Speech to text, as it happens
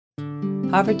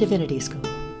Harvard Divinity School.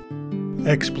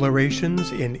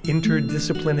 Explorations in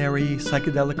Interdisciplinary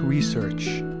Psychedelic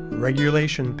Research.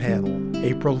 Regulation Panel,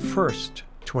 April 1st,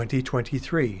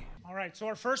 2023. All right, so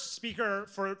our first speaker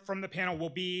from the panel will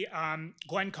be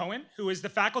Glenn Cohen, who is the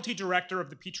faculty director of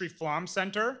the Petrie Flom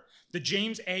Center, the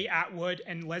James A. Atwood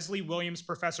and Leslie Williams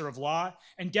Professor of Law,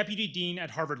 and Deputy Dean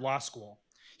at Harvard Law School.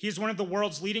 He is one of the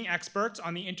world's leading experts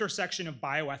on the intersection of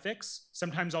bioethics,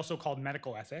 sometimes also called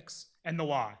medical ethics, and the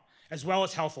law, as well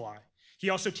as health law. He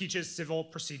also teaches civil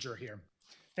procedure here.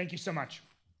 Thank you so much.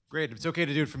 Great. It's okay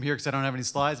to do it from here because I don't have any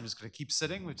slides. I'm just going to keep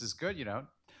sitting, which is good,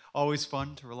 Always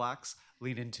fun to relax,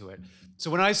 lean into it. So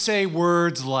when I say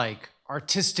words like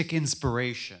artistic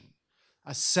inspiration,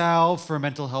 a salve for a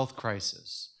mental health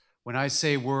crisis, when I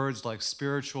say words like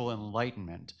spiritual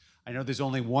enlightenment, I know there's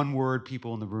only one word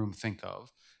people in the room think of,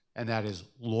 and that is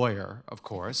lawyer, of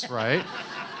course, right?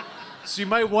 So you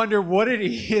might wonder what it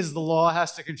is the law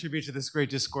has to contribute to this great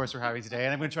discourse we're having today,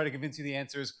 and I'm going to try to convince you the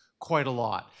answer is quite a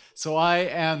lot. So I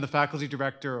am the faculty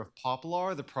director of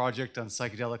Poplar, the project on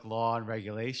psychedelic law and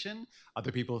regulation.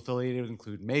 Other people affiliated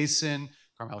include Mason,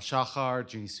 Carmel Shachar,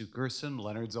 Jeannie Sue Gerson,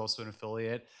 Leonard's also an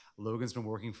affiliate, Logan's been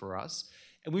working for us.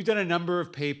 And we've done a number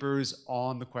of papers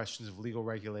on the questions of legal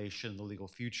regulation, the legal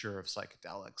future of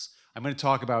psychedelics. I'm going to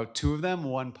talk about two of them,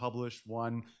 one published,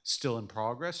 one still in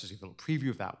progress, just give a little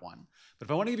preview of that one. But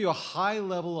if I want to give you a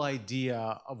high-level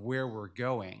idea of where we're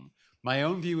going, my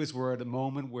own view is we're at a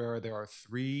moment where there are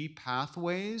three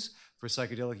pathways for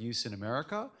psychedelic use in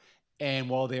America. And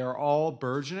while they are all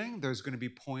burgeoning, there's going to be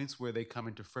points where they come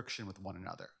into friction with one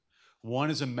another.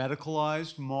 One is a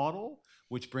medicalized model,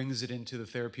 which brings it into the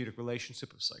therapeutic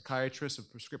relationship of psychiatrists and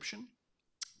prescription.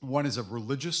 One is a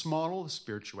religious model,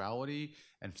 spirituality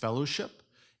and fellowship.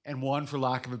 And one, for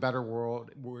lack of a better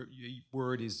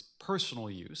word, is personal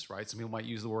use, right? Some people might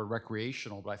use the word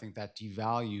recreational, but I think that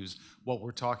devalues what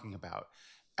we're talking about.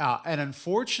 And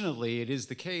unfortunately, it is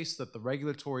the case that the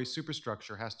regulatory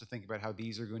superstructure has to think about how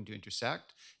these are going to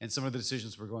intersect, and some of the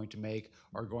decisions we're going to make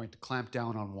are going to clamp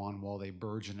down on one while they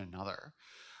burgeon another.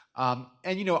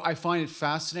 I find it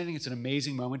fascinating. It's an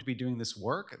amazing moment to be doing this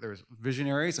work. There's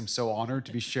visionaries. I'm so honored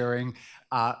to be sharing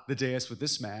the dais with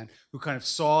this man who kind of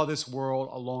saw this world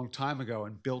a long time ago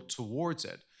and built towards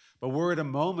it. But we're at a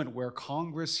moment where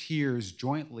Congress hears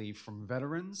jointly from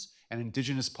veterans and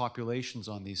indigenous populations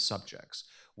on these subjects,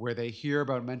 where they hear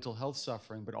about mental health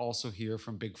suffering, but also hear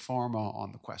from big pharma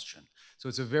on the question. So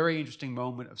it's a very interesting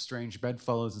moment of strange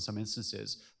bedfellows in some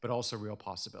instances, but also real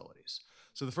possibilities.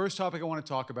 So the first topic I want to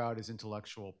talk about is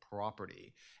intellectual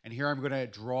property. And here I'm going to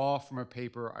draw from a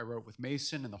paper I wrote with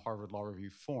Mason in the Harvard Law Review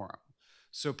Forum.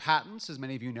 So patents, as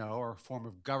many of you know, are a form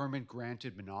of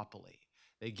government-granted monopoly.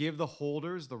 They give the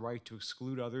holders the right to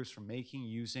exclude others from making,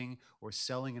 using, or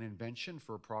selling an invention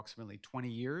for approximately 20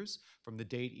 years from the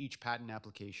date each patent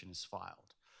application is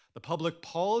filed. The public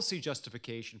policy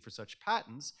justification for such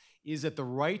patents is that the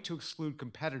right to exclude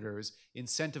competitors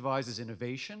incentivizes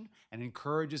innovation and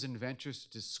encourages inventors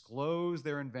to disclose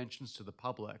their inventions to the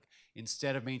public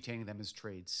instead of maintaining them as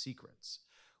trade secrets.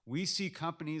 We see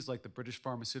companies like the British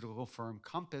pharmaceutical firm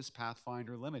Compass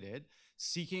Pathfinder Limited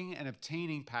seeking and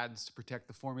obtaining patents to protect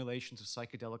the formulations of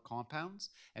psychedelic compounds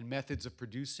and methods of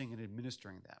producing and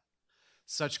administering them.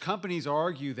 Such companies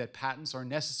argue that patents are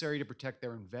necessary to protect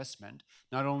their investment,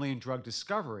 not only in drug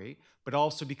discovery, but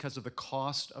also because of the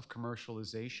cost of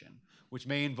commercialization, which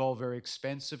may involve very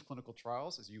expensive clinical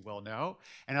trials, as you well know,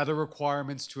 and other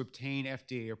requirements to obtain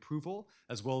FDA approval,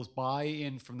 as well as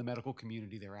buy-in from the medical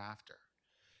community thereafter.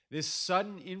 This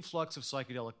sudden influx of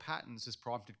psychedelic patents has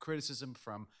prompted criticism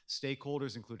from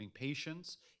stakeholders, including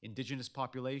patients, indigenous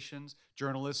populations,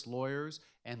 journalists, lawyers,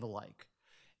 and the like.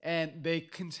 And they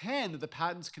contend that the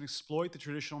patents can exploit the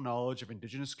traditional knowledge of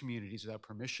indigenous communities without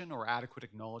permission or adequate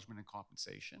acknowledgement and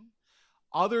compensation.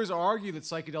 Others argue that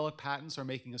psychedelic patents are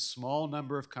making a small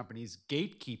number of companies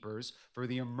gatekeepers for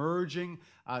the emerging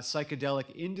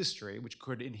psychedelic industry, which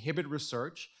could inhibit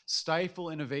research, stifle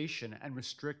innovation, and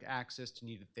restrict access to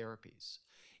needed therapies.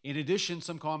 In addition,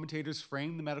 some commentators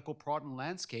frame the medical patent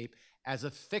landscape as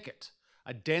a thicket,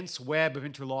 a dense web of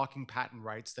interlocking patent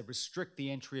rights that restrict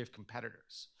the entry of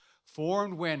competitors.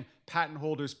 Formed when patent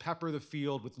holders pepper the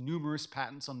field with numerous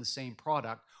patents on the same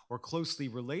product or closely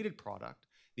related product,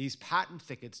 these patent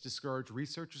thickets discourage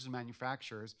researchers and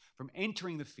manufacturers from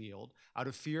entering the field out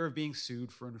of fear of being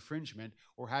sued for infringement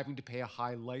or having to pay a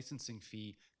high licensing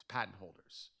fee to patent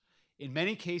holders. In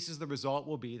many cases, the result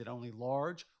will be that only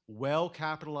large,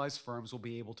 well-capitalized firms will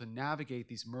be able to navigate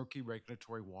these murky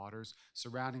regulatory waters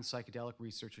surrounding psychedelic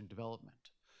research and development.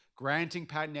 Granting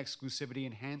patent exclusivity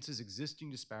enhances existing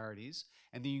disparities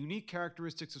and the unique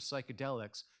characteristics of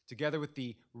psychedelics together with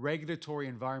the regulatory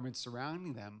environment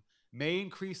surrounding them, may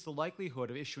increase the likelihood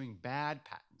of issuing bad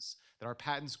patents, that are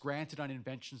patents granted on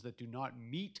inventions that do not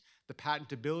meet the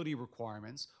patentability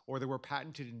requirements or that were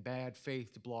patented in bad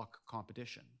faith to block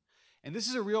competition. And this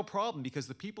is a real problem because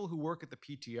the people who work at the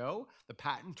PTO, the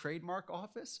Patent Trademark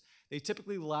Office, they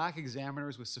typically lack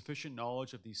examiners with sufficient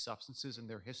knowledge of these substances and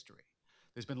their history.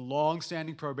 There's been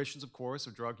long-standing prohibitions, of course,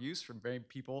 of drug use from many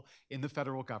people in the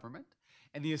federal government,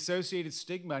 and the associated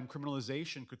stigma and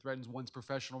criminalization could threaten one's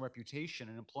professional reputation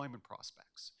and employment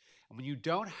prospects. And when you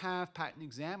don't have patent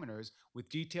examiners with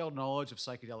detailed knowledge of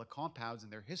psychedelic compounds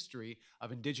and their history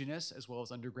of indigenous as well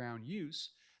as underground use,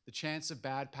 the chance of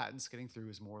bad patents getting through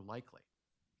is more likely.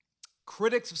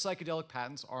 Critics of psychedelic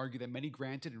patents argue that many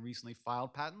granted and recently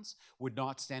filed patents would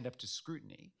not stand up to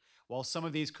scrutiny. While some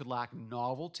of these could lack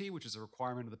novelty, which is a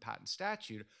requirement of the patent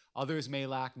statute, others may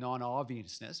lack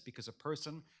non-obviousness because a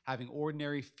person having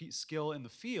ordinary skill in the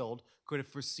field could have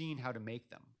foreseen how to make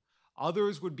them.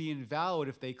 Others would be invalid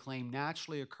if they claim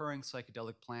naturally occurring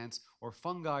psychedelic plants or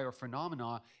fungi or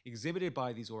phenomena exhibited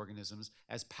by these organisms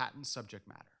as patent subject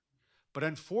matter. But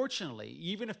unfortunately,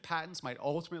 even if patents might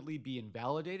ultimately be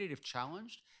invalidated if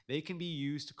challenged, they can be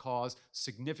used to cause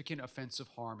significant offensive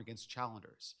harm against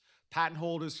challengers. Patent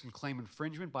holders can claim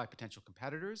infringement by potential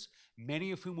competitors,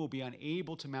 many of whom will be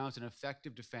unable to mount an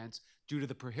effective defense due to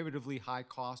the prohibitively high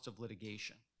cost of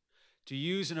litigation. To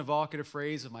use an evocative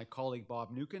phrase of my colleague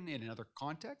Bob Newcomb in another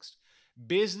context,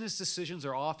 business decisions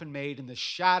are often made in the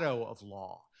shadow of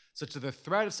law, such that the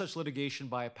threat of such litigation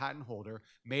by a patent holder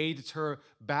may deter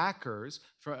backers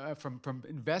from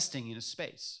investing in a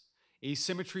space.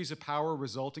 Asymmetries of power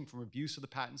resulting from abuse of the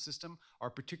patent system are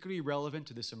particularly relevant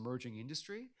to this emerging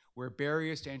industry, where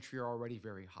barriers to entry are already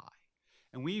very high.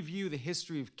 And we view the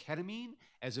history of ketamine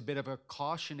as a bit of a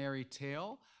cautionary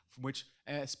tale from which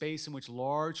a space in which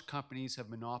large companies have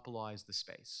monopolized the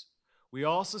space. We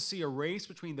also see a race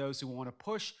between those who want to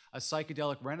push a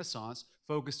psychedelic renaissance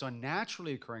focused on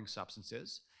naturally occurring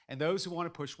substances and those who want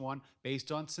to push one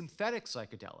based on synthetic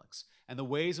psychedelics, and the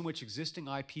ways in which existing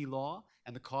IP law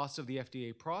and the cost of the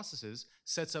FDA processes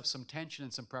sets up some tension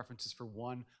and some preferences for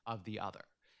one of the other.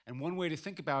 And one way to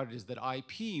think about it is that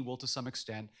IP will, to some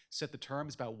extent, set the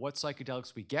terms about what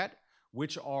psychedelics we get,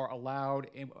 which are allowed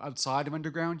outside of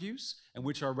underground use, and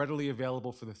which are readily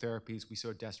available for the therapies we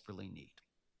so desperately need.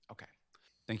 Okay,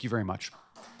 thank you very much.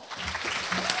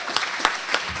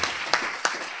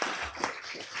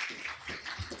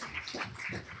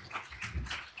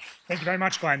 Thank you very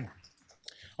much, Glenn.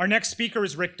 Our next speaker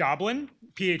is Rick Doblin,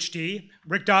 PhD.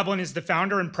 Rick Doblin is the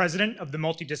founder and president of the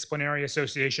Multidisciplinary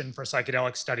Association for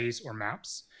Psychedelic Studies, or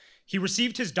MAPS. He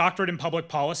received his doctorate in public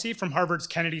policy from Harvard's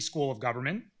Kennedy School of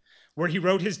Government, where he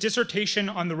wrote his dissertation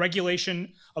on the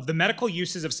regulation of the medical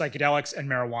uses of psychedelics and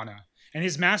marijuana, and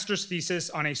his master's thesis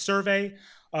on a survey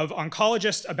of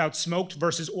oncologists about smoked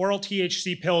versus oral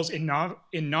THC pills in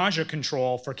nausea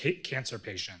control for cancer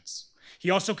patients. He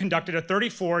also conducted a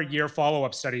 34-year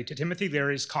follow-up study to Timothy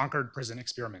Leary's Concord prison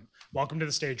experiment. Welcome to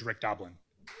the stage, Rick Doblin.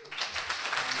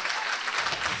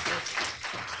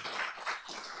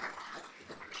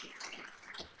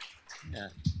 Yeah,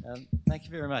 thank you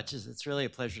very much. It's really a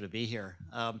pleasure to be here.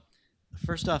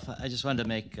 First off, I just wanted to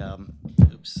make a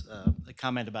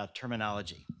comment about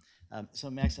terminology. So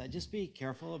Max, just be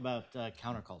careful about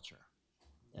counterculture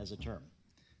as a term.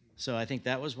 So I think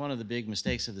that was one of the big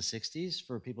mistakes of the 60s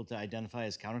for people to identify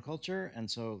as counterculture. And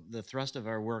so the thrust of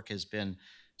our work has been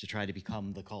to try to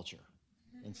become the culture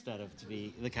instead of to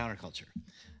be the counterculture.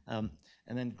 And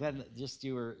then Glenn, just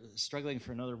you were struggling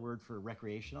for another word for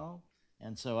recreational.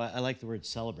 And so I like the word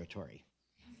celebratory.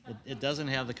 It doesn't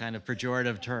have the kind of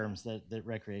pejorative terms that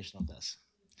recreational does.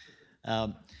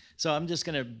 So I'm just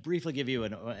going to briefly give you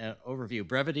an overview.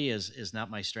 Brevity is not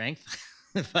my strength,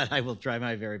 but I will try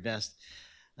my very best.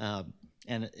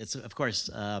 And it's, of course,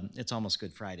 it's almost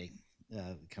Good Friday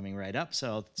coming right up.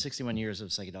 So 61 years of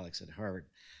psychedelics at Harvard.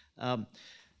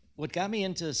 What got me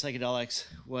into psychedelics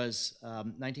was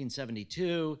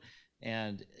 1972,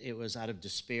 and it was out of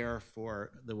despair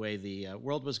for the way the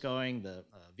world was going, the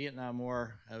Vietnam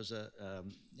War. I was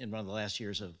in one of the last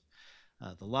years of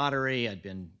the lottery. I'd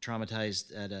been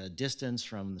traumatized at a distance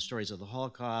from the stories of the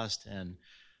Holocaust and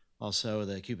also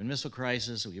the Cuban Missile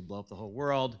Crisis. We could blow up the whole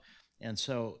world. And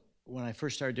so when I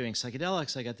first started doing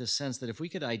psychedelics, I got this sense that if we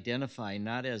could identify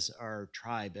not as our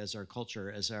tribe, as our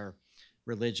culture, as our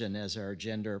religion, as our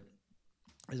gender,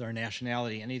 as our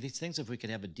nationality, any of these things, if we could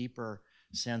have a deeper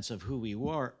sense of who we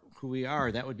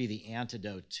are, that would be the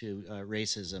antidote to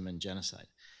racism and genocide.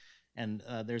 And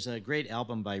there's a great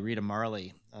album by Rita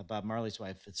Marley, Bob Marley's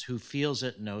wife. It's Who Feels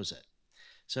It Knows It.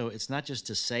 So it's not just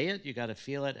to say it, you got to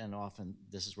feel it, and often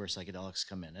this is where psychedelics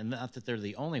come in. And not that they're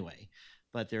the only way,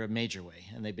 but they're a major way,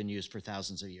 and they've been used for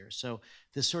thousands of years. So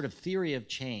this sort of theory of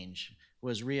change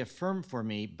was reaffirmed for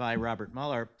me by Robert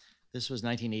Muller. This was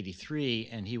 1983,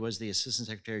 and he was the Assistant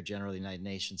Secretary General of the United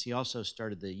Nations. He also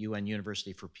started the UN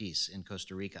University for Peace in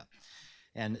Costa Rica.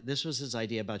 And this was his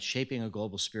idea about shaping a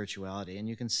global spirituality. And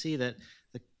you can see that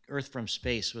the Earth from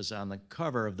Space was on the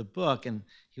cover of the book, and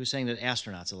he was saying that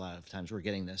astronauts a lot of times were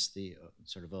getting this, the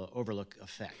sort of overlook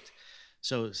effect.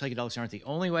 So psychedelics aren't the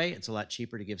only way. It's a lot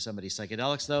cheaper to give somebody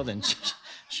psychedelics, though, than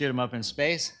shoot them up in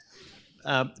space.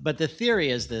 But the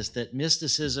theory is this, that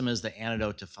mysticism is the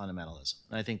antidote to fundamentalism.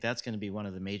 And I think that's going to be one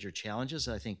of the major challenges,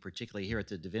 I think particularly here at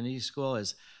the Divinity School,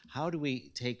 is how do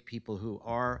we take people who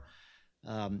are,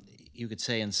 you could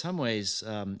say in some ways,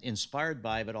 inspired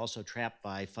by, but also trapped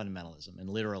by fundamentalism and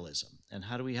literalism. And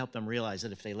how do we help them realize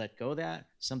that if they let go of that,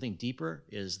 something deeper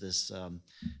is this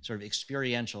sort of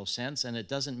experiential sense. And it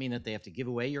doesn't mean that they have to give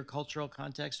away your cultural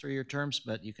context or your terms,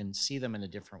 but you can see them in a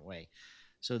different way.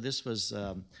 So this was,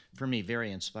 for me,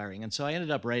 very inspiring. And so I ended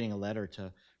up writing a letter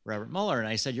to Robert Muller, and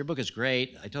I said, your book is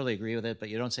great, I totally agree with it, but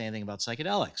you don't say anything about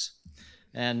psychedelics.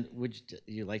 And would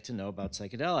you like to know about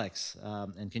psychedelics?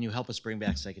 And can you help us bring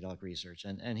back psychedelic research?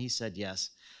 And he said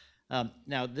yes.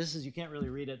 Now, this is, you can't really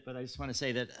read it, but I just want to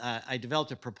say that I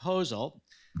developed a proposal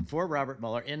for Robert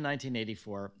Muller in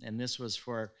 1984, and this was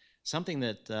for something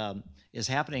that is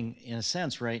happening, in a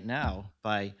sense, right now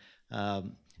by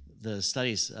the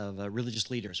studies of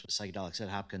religious leaders with psychedelics at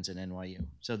Hopkins and NYU.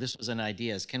 So this was an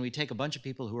idea, is can we take a bunch of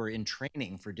people who are in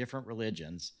training for different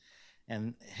religions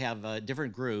and have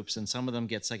different groups, and some of them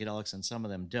get psychedelics and some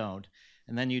of them don't,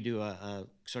 and then you do a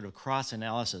sort of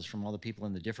cross-analysis from all the people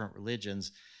in the different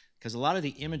religions, because a lot of the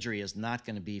imagery is not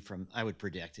going to be from, I would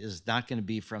predict, is not going to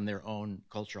be from their own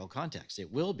cultural context.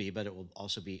 It will be, but it will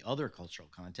also be other cultural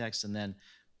contexts, and then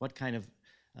what kind of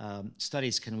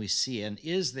studies can we see, and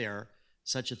is there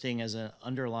such a thing as an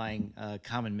underlying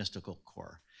common mystical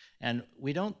core? And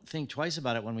we don't think twice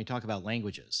about it when we talk about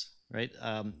languages, right?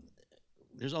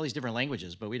 There's all these different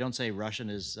languages, but we don't say Russian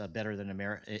is better than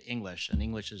English, and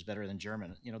English is better than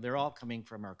German. You know, they're all coming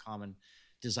from our common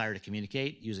desire to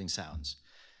communicate using sounds.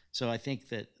 So I think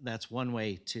that that's one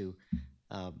way to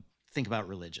think about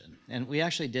religion. And we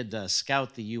actually did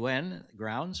scout the UN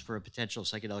grounds for a potential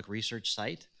psychedelic research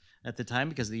site at the time,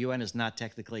 because the UN is not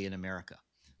technically in America.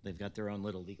 They've got their own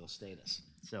little legal status.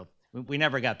 So we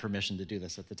never got permission to do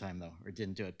this at the time, though, or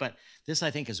didn't do it. But this, I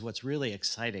think, is what's really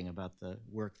exciting about the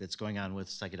work that's going on with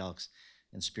psychedelics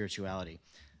and spirituality.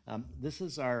 This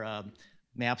is our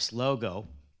MAPS logo,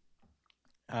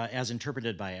 as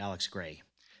interpreted by Alex Gray.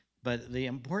 But the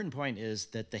important point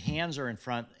is that the hands are in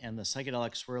front and the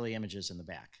psychedelic swirly images in the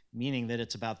back, meaning that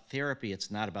it's about therapy, it's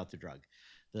not about the drug.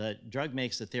 The drug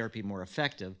makes the therapy more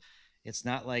effective. It's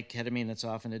not like ketamine that's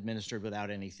often administered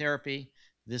without any therapy.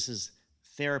 This is,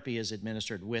 therapy is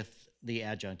administered with the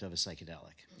adjunct of a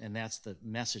psychedelic. And that's the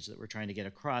message that we're trying to get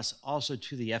across, also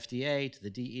to the FDA, to the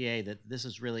DEA, that this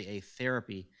is really a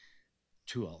therapy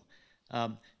tool.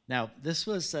 Now, this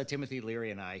was Timothy Leary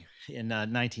and I in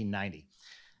 1990.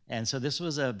 And so this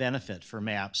was a benefit for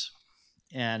MAPS.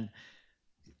 And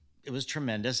it was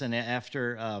tremendous. And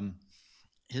after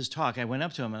his talk, I went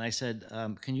up to him and I said,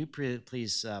 can you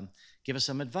please give us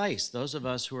some advice? Those of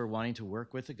us who are wanting to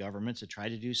work with the government to try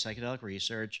to do psychedelic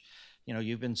research, you know,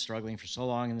 you've been struggling for so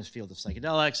long in this field of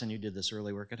psychedelics and you did this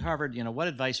early work at Harvard, you know, what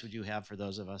advice would you have for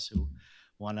those of us who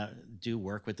want to do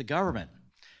work with the government?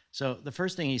 So the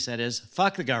first thing he said is,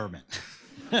 fuck the government.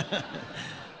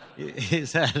 He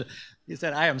said,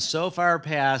 I am so far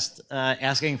past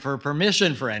asking for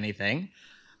permission for anything,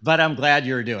 but I'm glad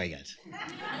you're doing it.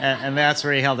 And that's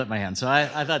where he held up my hand. So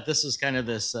I thought this was kind of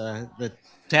this, the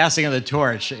passing of the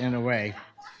torch in a way.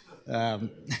 All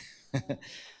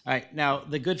right, now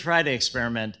the Good Friday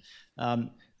experiment,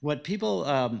 what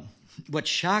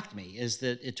shocked me is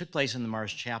that it took place in the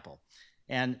Mars Chapel.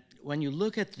 And when you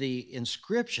look at the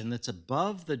inscription that's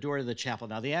above the door to the chapel,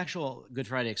 now the actual Good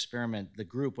Friday experiment, the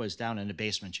group was down in a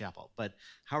basement chapel, but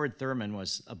Howard Thurman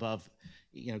was above,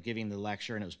 you know, giving the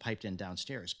lecture, and it was piped in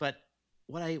downstairs. But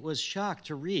what I was shocked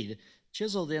to read,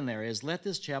 chiseled in there, is, let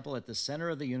this chapel at the center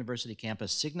of the university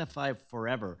campus signify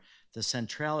forever the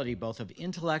centrality both of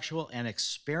intellectual and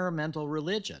experimental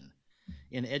religion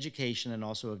in education and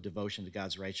also of devotion to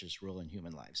God's righteous rule in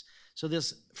human lives. So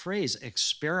this phrase,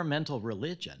 experimental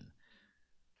religion,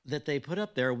 that they put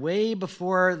up there way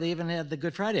before they even had the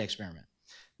Good Friday experiment.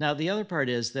 Now, the other part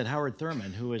is that Howard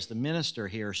Thurman, who was the minister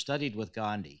here, studied with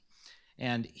Gandhi.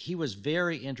 And he was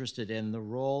very interested in the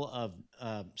role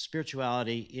of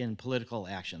spirituality in political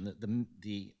action,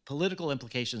 the political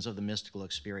implications of the mystical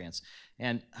experience.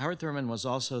 And Howard Thurman was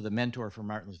also the mentor for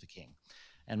Martin Luther King.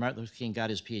 And Martin Luther King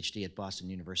got his PhD at Boston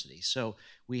University. So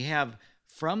we have,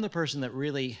 from the person that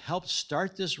really helped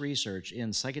start this research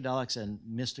in psychedelics and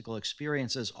mystical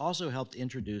experiences, also helped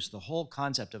introduce the whole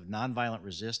concept of nonviolent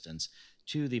resistance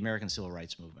to the American Civil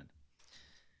Rights Movement.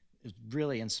 It's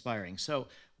really inspiring. So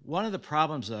one of the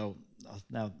problems, though,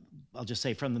 now I'll just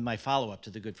say from my follow-up to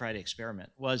the Good Friday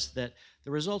experiment, was that the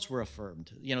results were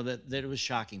affirmed, that it was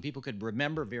shocking. People could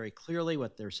remember very clearly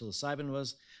what their psilocybin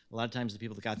was. A lot of times the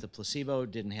people that got the placebo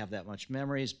didn't have that much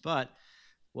memories, but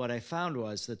what I found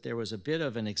was that there was a bit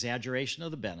of an exaggeration of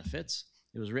the benefits.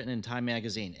 It was written in Time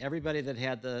magazine. Everybody that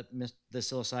had the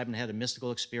psilocybin had a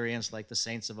mystical experience like the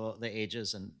saints of all the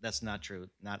ages, and that's not true.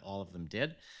 Not all of them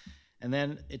did. And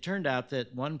then it turned out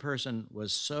that one person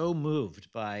was so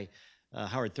moved by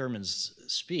Howard Thurman's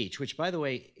speech, which, by the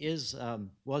way,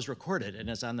 was recorded and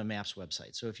is on the MAPS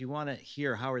website. So if you want to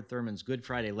hear Howard Thurman's Good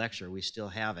Friday lecture, we still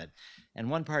have it. And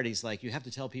one party's like, you have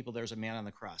to tell people there's a man on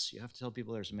the cross. You have to tell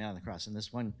people there's a man on the cross. And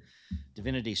this one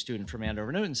divinity student from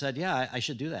Andover Newton said, yeah, I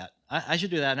should do that. I should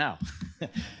do that now.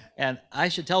 And I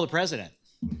should tell the president.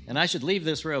 And I should leave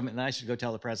this room and I should go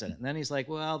tell the president. And then he's like,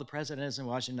 well, the president is in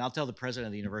Washington. I'll tell the president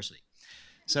of the university.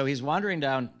 So he's wandering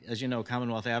down, as you know,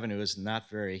 Commonwealth Avenue is not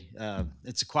very,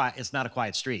 it's not a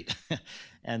quiet street.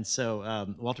 And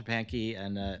so Walter Pankey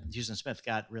and Houston Smith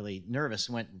got really nervous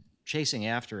and went chasing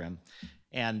after him.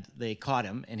 And they caught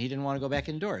him, and he didn't want to go back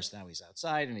indoors. Now he's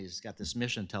outside, and he's got this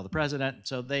mission to tell the president.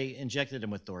 So they injected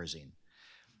him with Thorazine.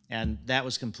 And that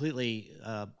was completely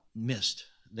missed.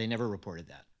 They never reported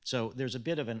that. So there's a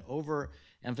bit of an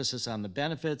overemphasis on the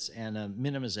benefits and a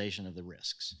minimization of the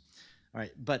risks. All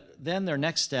right, but then their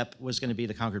next step was going to be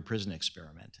the Concord Prison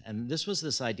experiment. And this was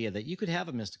this idea that you could have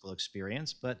a mystical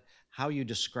experience, but how you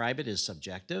describe it is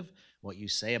subjective. What you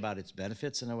say about its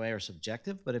benefits in a way are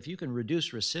subjective. But if you can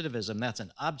reduce recidivism, that's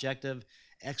an objective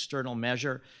external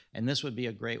measure. And this would be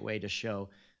a great way to show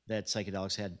that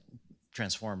psychedelics had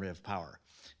transformative power.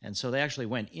 And so they actually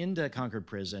went into Concord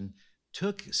Prison,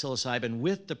 took psilocybin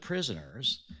with the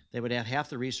prisoners. They would have half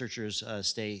the researchers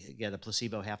get a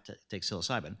placebo, half to take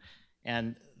psilocybin.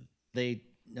 And they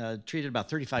treated about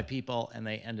 35 people, and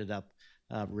they ended up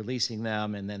releasing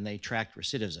them, and then they tracked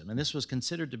recidivism. And this was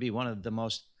considered to be one of the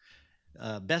most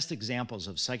best examples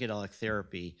of psychedelic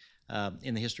therapy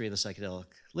in the history of the psychedelic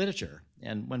literature.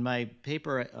 And when my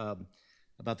paper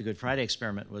about the Good Friday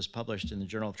experiment was published in the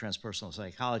Journal of Transpersonal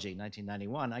Psychology in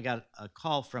 1991, I got a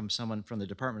call from someone from the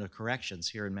Department of Corrections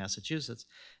here in Massachusetts,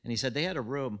 and he said they had a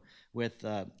room with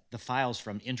the files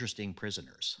from interesting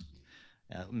prisoners.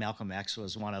 Malcolm X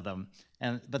was one of them.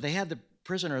 But they had the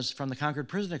prisoners from the Concord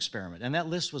Prison experiment, and that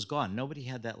list was gone. Nobody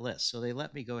had that list. So they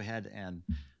let me go ahead and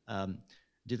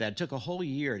do that. It took a whole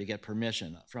year to get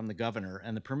permission from the governor,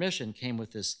 and the permission came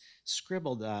with this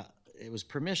scribbled, it was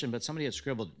permission, but somebody had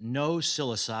scribbled, no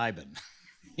psilocybin.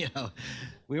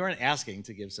 We weren't asking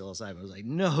to give psilocybin. It was like,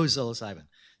 no psilocybin,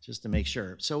 just to make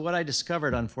sure. So what I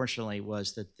discovered, unfortunately,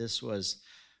 was that this was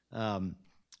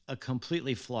a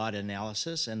completely flawed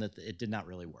analysis, and that it did not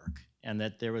really work. And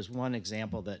that there was one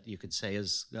example that you could say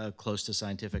is close to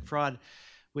scientific fraud,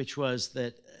 which was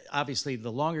that obviously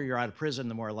the longer you're out of prison,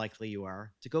 the more likely you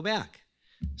are to go back.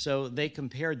 So they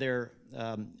compared their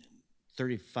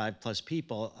 35 plus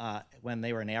people when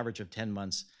they were an average of 10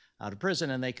 months out of prison,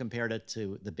 and they compared it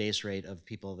to the base rate of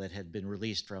people that had been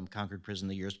released from Concord Prison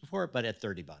the years before, but at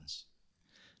 30 months.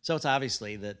 So it's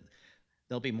obviously that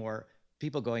there'll be more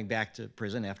people going back to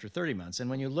prison after 30 months. And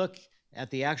when you look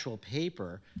at the actual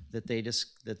paper that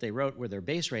they wrote with their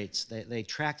base rates, they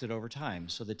tracked it over time.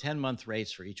 So the 10-month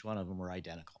rates for each one of them were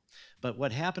identical. But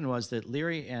what happened was that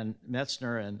Leary and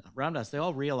Metzner and Ramdas, they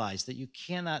all realized that you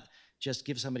cannot just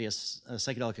give somebody a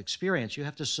psychedelic experience. You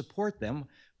have to support them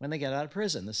when they get out of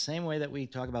prison, the same way that we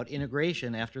talk about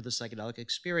integration after the psychedelic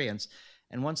experience.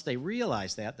 And once they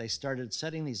realized that, they started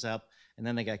setting these up, and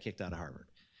then they got kicked out of Harvard.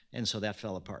 And so that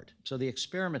fell apart. So the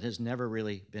experiment has never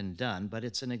really been done, but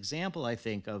it's an example, I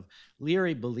think, of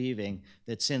Leary believing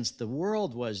that since the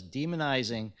world was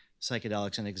demonizing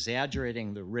psychedelics and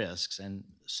exaggerating the risks and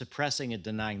suppressing and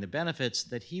denying the benefits,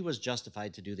 that he was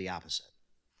justified to do the opposite.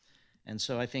 And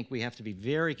so I think we have to be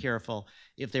very careful.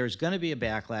 If there's going to be a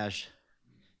backlash,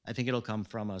 I think it'll come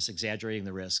from us exaggerating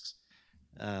the risks.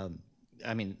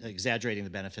 Exaggerating the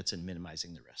benefits and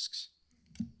minimizing the risks.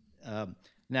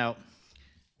 Now,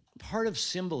 part of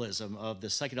symbolism of the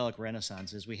psychedelic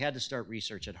renaissance is we had to start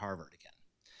research at Harvard again.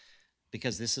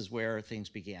 because this is where things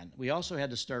began. We also had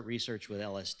to start research with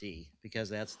LSD because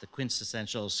that's the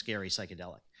quintessential scary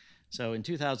psychedelic. So in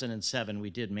 2007, we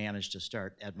did manage to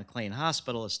start at McLean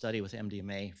Hospital a study with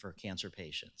MDMA for cancer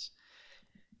patients.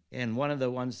 And one of the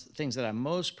things that I'm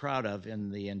most proud of in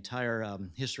the entire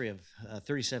history of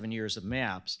 37 years of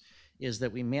MAPS is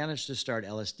that we managed to start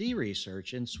LSD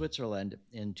research in Switzerland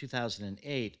in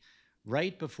 2008,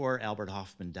 right before Albert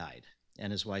Hofmann died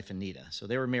and his wife Anita. So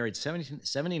they were married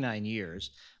 79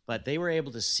 years, but they were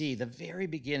able to see the very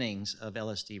beginnings of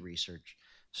LSD research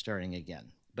starting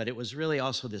again. But it was really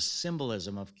also this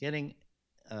symbolism of getting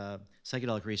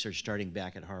psychedelic research starting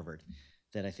back at Harvard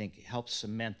that I think helped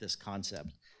cement this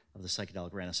concept of the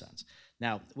psychedelic renaissance.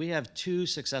 Now, we have 2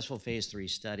 successful phase 3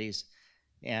 studies,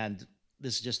 and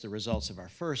this is just the results of our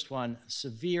first one,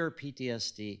 severe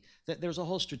PTSD. There's a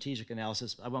whole strategic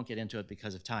analysis. I won't get into it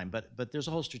because of time, but there's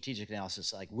a whole strategic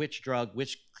analysis, like which drug,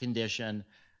 which condition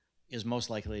is most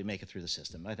likely to make it through the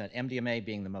system. I thought MDMA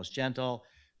being the most gentle,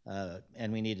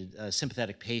 and we needed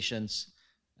sympathetic patients.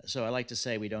 So I like to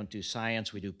say we don't do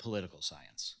science, we do political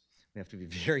science. We have to be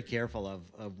very careful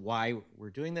of why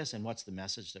we're doing this and what's the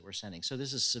message that we're sending. So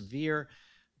this is severe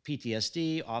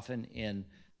PTSD, often in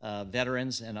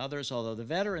veterans and others, although the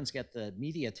veterans get the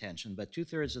media attention, but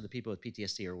 2/3 of the people with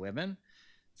PTSD are women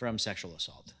from sexual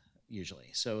assault,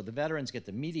 usually. So the veterans get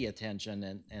the media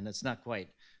attention, and it's not quite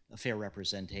a fair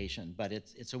representation, but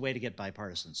it's a way to get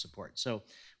bipartisan support. So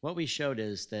what we showed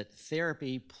is that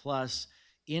therapy plus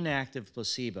inactive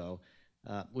placebo,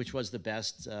 which was the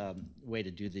best way to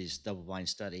do this double-blind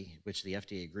study, which the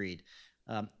FDA agreed,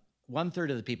 1/3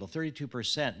 of the people,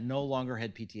 32%, no longer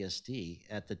had PTSD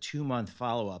at the 2-month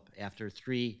follow-up after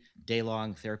 3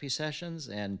 day-long therapy sessions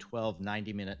and 12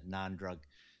 90-minute non-drug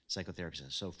psychotherapy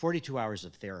sessions. So 42 hours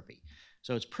of therapy.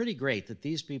 So it's pretty great that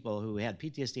these people who had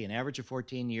PTSD an average of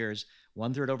 14 years,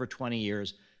 1/3 over 20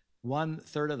 years,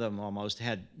 1/3 of them almost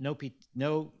had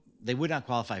they would not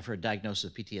qualify for a diagnosis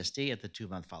of PTSD at the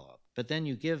 2-month follow-up. But then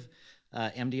you give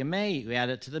MDMA, you add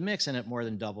it to the mix, and it more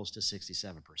than doubles to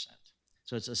 67%.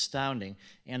 So it's astounding.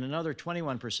 And another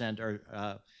 21%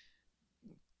 are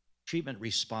treatment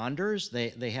responders.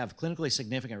 They have clinically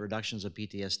significant reductions of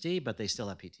PTSD, but they still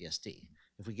have PTSD.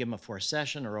 If we give them a 4th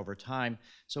session or over time,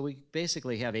 so we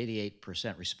basically have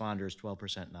 88% responders,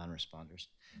 12% non-responders.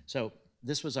 So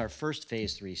this was our first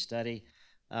phase 3 study.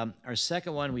 Our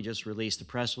second one, we just released a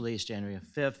press release January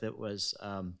 5th. It was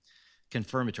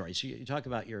confirmatory. So you talk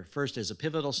about your first is a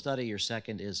pivotal study, your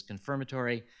second is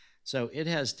confirmatory. So it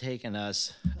has taken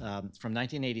us from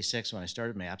 1986 when I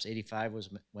started MAPS, 85 was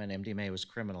when MDMA was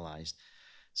criminalized.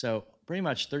 So pretty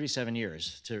much 37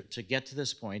 years to get to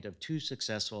this point of 2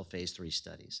 successful phase 3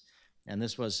 studies. And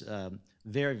this was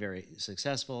very, very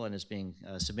successful and is being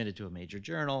submitted to a major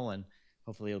journal, and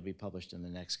hopefully it'll be published in the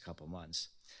next couple months.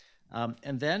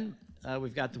 And then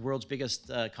we've got the world's biggest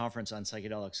conference on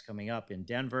psychedelics coming up in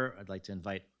Denver. I'd like to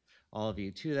invite all of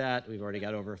you to that. We've already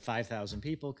got over 5,000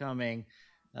 people coming.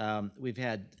 We've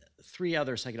had 3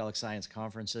 other psychedelic science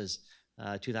conferences,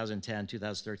 2010,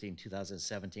 2013,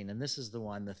 2017, and this is the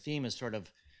one. The theme is sort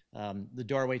of the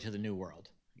doorway to the new world,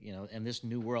 and this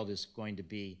new world is going to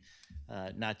be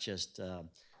not just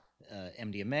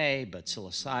MDMA, but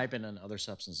psilocybin and other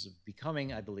substances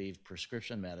becoming, I believe,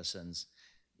 prescription medicines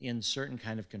in certain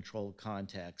kind of controlled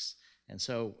contexts. And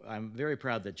so I'm very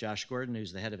proud that Josh Gordon,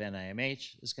 who's the head of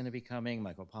NIMH, is going to be coming,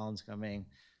 Michael Pollan's coming,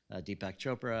 Deepak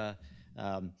Chopra.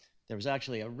 There was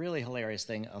actually a really hilarious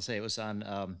thing, I'll say it was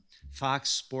on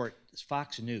Fox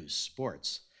News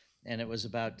Sports, and it was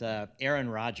about Aaron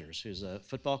Rodgers, who's a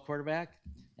football quarterback,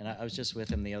 and I was just with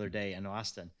him the other day in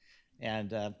Austin,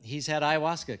 and he's had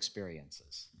ayahuasca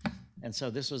experiences. And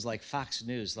so this was like Fox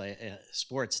News, like a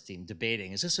sports team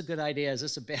debating, is this a good idea? Is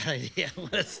this a bad idea?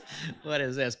 What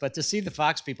is this? But to see the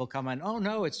Fox people come on, oh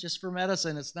no, it's just for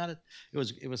medicine. It's not,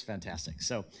 it was fantastic.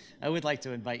 So I would like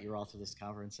to invite you all to this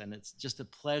conference, and it's just a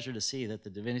pleasure to see that the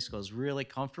Divinity School is really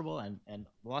comfortable and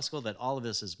law school, that all of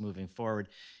this is moving forward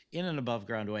in an above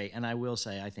ground way. And I will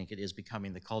say, I think it is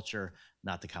becoming the culture,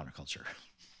 not the counterculture.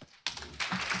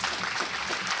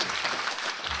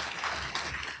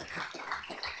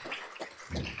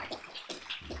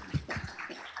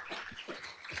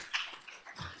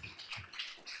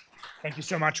 Thank you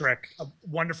so much, Rick. A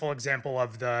wonderful example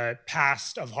of the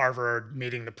past of Harvard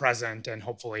meeting the present and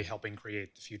hopefully helping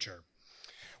create the future.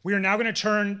 We are now going to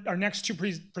turn, our next 2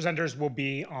 presenters will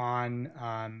be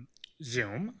on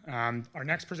Zoom. Our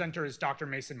next presenter is Dr.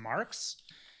 Mason Marks.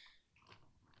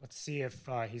 Let's see if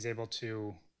he's able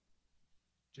to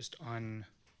just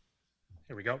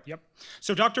Here we go. Yep.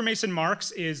 So Dr. Mason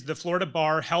Marks is the Florida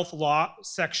Bar Health Law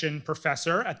Section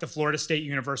professor at the Florida State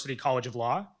University College of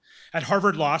Law. At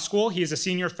Harvard Law School, he is a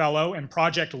senior fellow and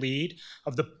project lead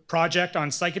of the Project on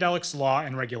Psychedelics Law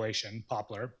and Regulation,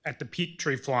 POPLAR, at the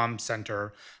Petrie Flom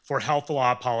Center for Health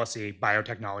Law Policy,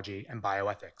 Biotechnology, and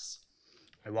Bioethics.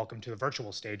 I welcome to the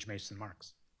virtual stage Mason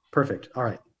Marks. Perfect. All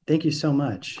right. Thank you so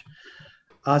much.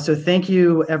 So thank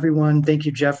you, everyone. Thank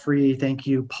you, Jeffrey. Thank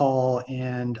you, Paul,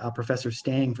 and Professor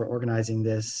Stang for organizing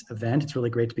this event. It's really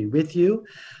great to be with you.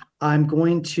 I'm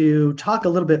going to talk a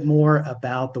little bit more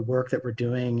about the work that we're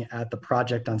doing at the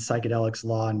Project on Psychedelics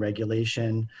Law and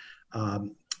Regulation.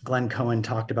 Glenn Cohen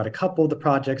talked about a couple of the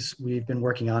projects we've been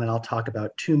working on, and I'll talk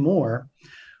about two more.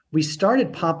 We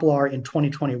started Poplar in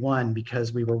 2021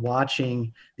 because we were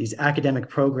watching these academic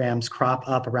programs crop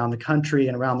up around the country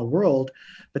and around the world,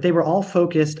 but they were all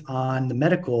focused on the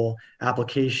medical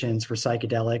applications for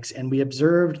psychedelics. And we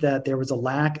observed that there was a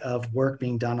lack of work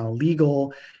being done on a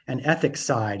legal and ethics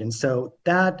side. And so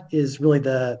that is really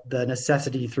the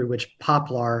necessity through which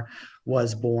Poplar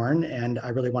was born. And I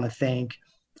really want to thank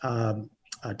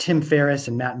Tim Ferriss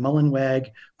and Matt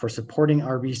Mullenweg for supporting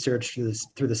our research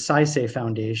through the SciSay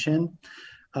Foundation.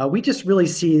 We just really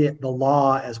see the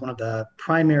law as one of the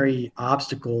primary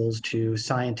obstacles to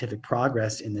scientific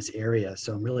progress in this area.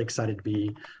 So I'm really excited to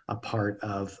be a part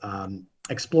of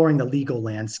exploring the legal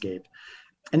landscape.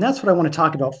 And that's what I want to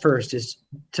talk about first, is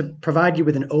to provide you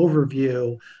with an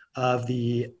overview of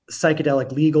the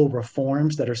psychedelic legal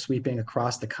reforms that are sweeping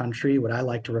across the country, what I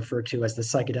like to refer to as the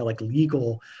psychedelic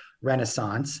legal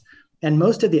renaissance. And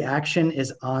most of the action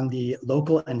is on the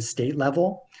local and state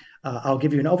level. I'll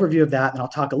give you an overview of that, and I'll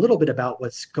talk a little bit about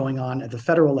what's going on at the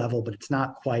federal level, but it's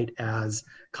not quite as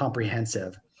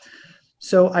comprehensive.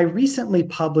 So I recently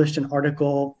published an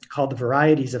article called The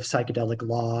Varieties of Psychedelic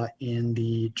Law in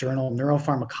the journal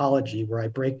Neuropharmacology, where I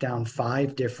break down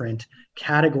 5 different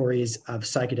categories of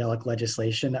psychedelic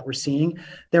legislation that we're seeing.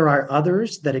 There are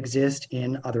others that exist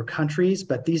in other countries,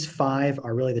 but these 5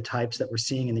 are really the types that we're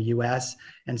seeing in the US,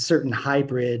 and certain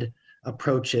hybrid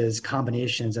approaches,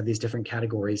 combinations of these different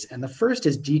categories. And the first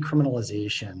is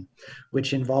decriminalization,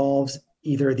 which involves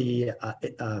either the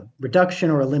reduction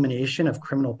or elimination of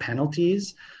criminal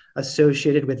penalties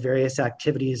associated with various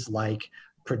activities like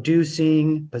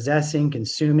producing, possessing,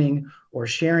 consuming, or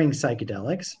sharing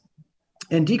psychedelics.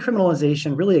 And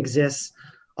decriminalization really exists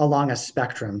along a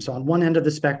spectrum. So on one end of the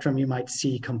spectrum, you might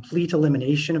see complete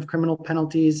elimination of criminal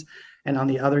penalties, and on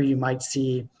the other, you might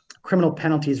see criminal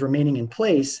penalties remaining in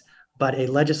place, but a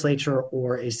legislature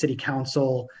or a city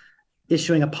council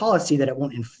issuing a policy that it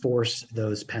won't enforce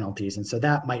those penalties. And so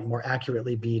that might more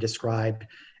accurately be described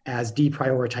as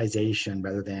deprioritization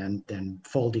rather than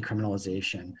full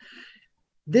decriminalization.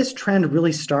 This trend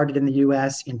really started in the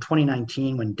US in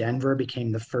 2019 when Denver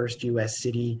became the first US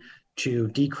city to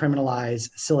decriminalize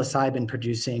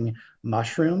psilocybin-producing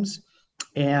mushrooms.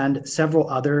 And several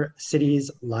other cities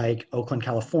like Oakland,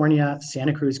 California,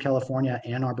 Santa Cruz, California,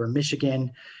 Ann Arbor,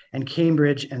 Michigan, and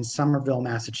Cambridge and Somerville,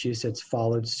 Massachusetts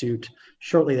followed suit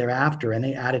shortly thereafter, and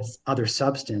they added other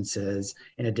substances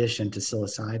in addition to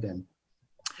psilocybin.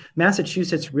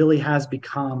 Massachusetts really has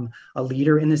become a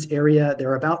leader in this area. There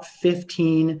are about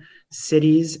 15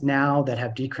 cities now that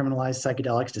have decriminalized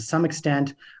psychedelics to some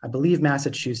extent. I believe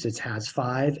Massachusetts has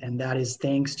 5, and that is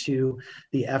thanks to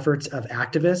the efforts of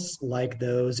activists like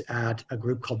those at a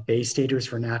group called Bay Staters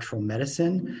for Natural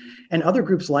Medicine, and other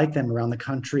groups like them around the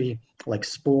country, like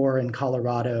SPORE in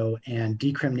Colorado and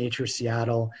Decrim Nature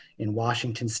Seattle in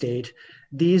Washington State.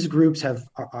 These groups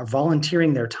are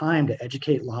volunteering their time to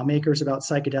educate lawmakers about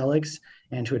psychedelics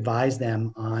and to advise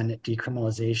them on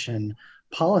decriminalization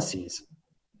policies.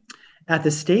 At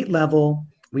the state level,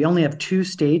 we only have 2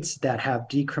 states that have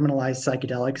decriminalized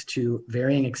psychedelics to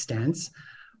varying extents,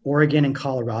 Oregon and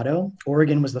Colorado.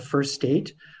 Oregon was the first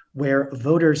state where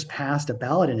voters passed a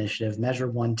ballot initiative, Measure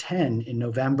 110, in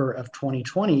November of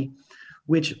 2020,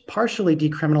 which partially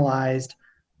decriminalized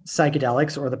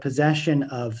psychedelics or the possession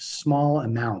of small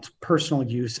amounts, personal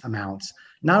use amounts,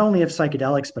 not only of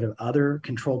psychedelics, but of other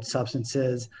controlled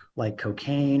substances like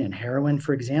cocaine and heroin,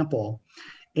 for example.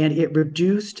 And it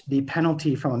reduced the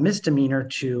penalty from a misdemeanor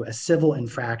to a civil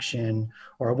infraction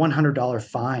or a $100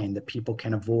 fine that people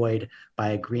can avoid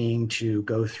by agreeing to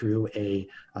go through a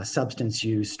substance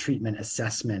use treatment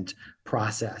assessment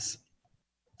process.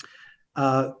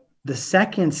 The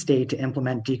second state to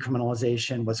implement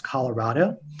decriminalization was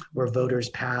Colorado, where voters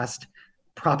passed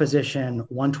Proposition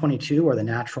 122, or the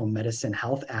Natural Medicine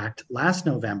Health Act, last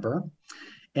November.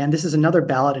 And this is another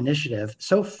ballot initiative.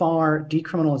 So far,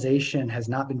 decriminalization has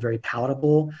not been very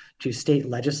palatable to state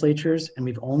legislatures, and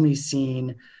we've only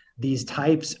seen these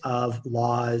types of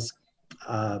laws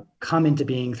come into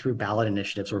being through ballot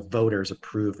initiatives, or voters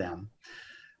approve them.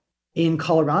 In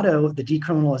Colorado, the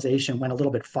decriminalization went a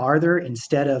little bit farther.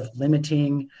 Instead of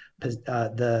limiting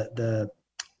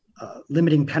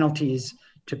limiting penalties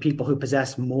to people who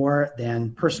possess more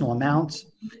than personal amounts,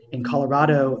 in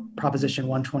Colorado, Proposition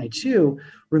 122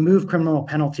 removed criminal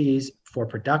penalties for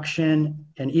production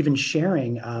and even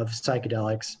sharing of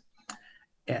psychedelics,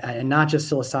 and not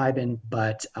just psilocybin,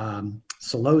 but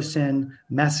psilocin,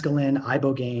 mescaline,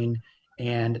 ibogaine,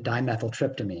 and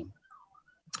dimethyltryptamine.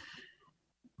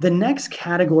 The next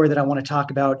category that I want to talk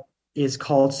about is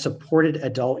called supported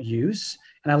adult use.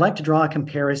 And I like to draw a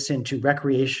comparison to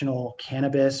recreational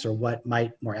cannabis, or what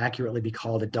might more accurately be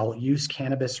called adult use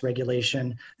cannabis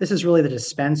regulation. This is really the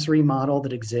dispensary model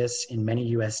that exists in many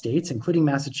US states, including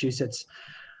Massachusetts,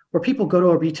 where people go to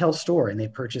a retail store and they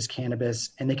purchase cannabis,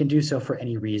 and they can do so for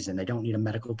any reason. They don't need a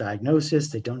medical diagnosis.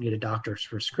 They don't need a doctor's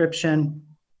prescription.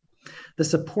 The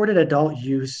supported adult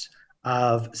use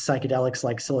of psychedelics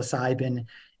like psilocybin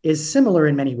is similar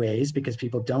in many ways because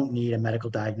people don't need a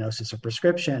medical diagnosis or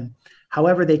prescription.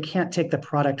 However, they can't take the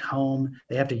product home.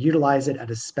 They have to utilize it at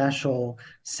a special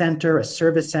center, a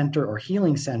service center or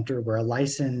healing center, where a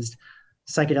licensed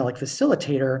psychedelic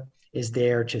facilitator is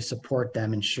there to support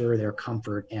them, ensure their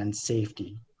comfort and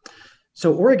safety.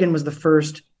 So Oregon was the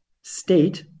first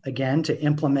state, again, to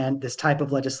implement this type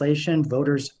of legislation.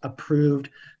 Voters approved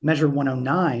Measure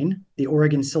 109, the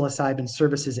Oregon Psilocybin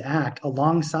Services Act,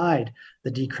 alongside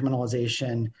the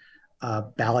decriminalization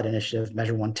ballot initiative,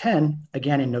 Measure 110,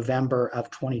 again in November of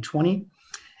 2020.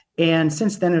 And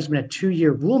since then, there's been a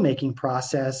 2-year rulemaking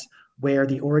process where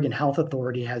the Oregon Health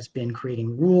Authority has been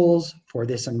creating rules for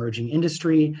this emerging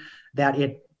industry that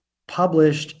it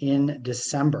published in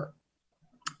December.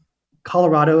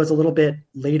 Colorado is a little bit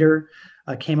later,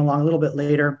 came along a little bit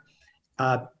later.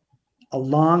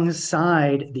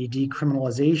 Alongside the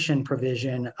decriminalization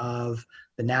provision of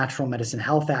the Natural Medicine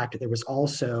Health Act, there was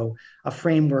also a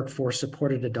framework for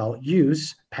supported adult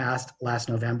use passed last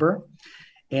November.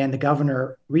 And the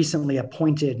governor recently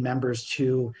appointed members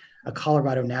to a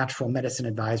Colorado Natural Medicine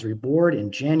Advisory Board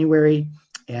in January.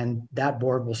 And that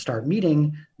board will start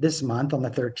meeting this month on the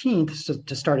 13th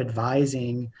to start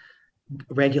advising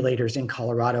regulators in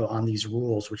Colorado on these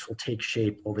rules, which will take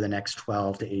shape over the next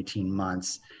 12 to 18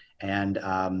 months. And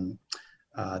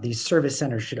these service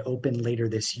centers should open later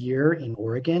this year in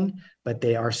Oregon, but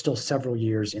they are still several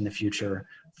years in the future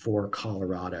for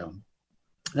Colorado.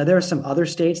 Now, there are some other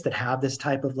states that have this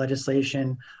type of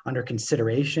legislation under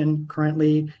consideration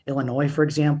currently. Illinois, for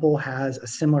example, has a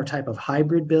similar type of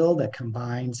hybrid bill that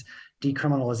combines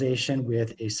decriminalization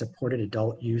with a supported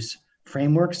adult use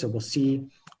framework. So we'll see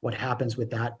what happens with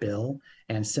that bill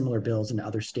and similar bills in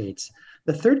other states.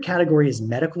 The third category is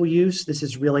medical use. This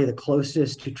is really the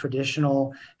closest to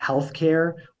traditional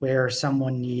healthcare, where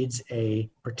someone needs a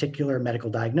particular medical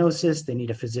diagnosis, they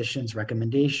need a physician's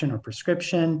recommendation or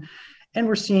prescription. And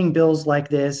we're seeing bills like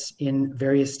this in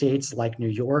various states like New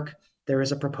York. There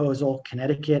is a proposal.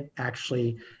 Connecticut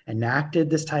actually enacted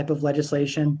this type of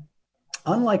legislation.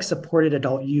 Unlike supported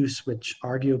adult use, which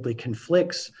arguably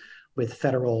conflicts with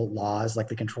federal laws like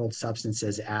the Controlled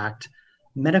Substances Act,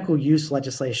 medical use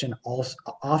legislation also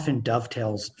often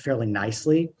dovetails fairly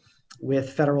nicely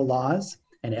with federal laws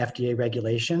and FDA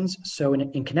regulations. So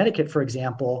in Connecticut, for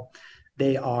example,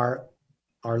 they are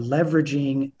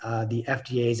leveraging the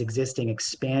FDA's existing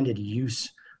expanded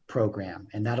use program,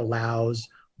 and that allows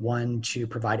one to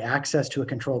provide access to a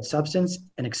controlled substance,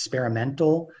 an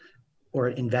experimental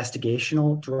or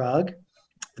investigational drug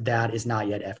that is not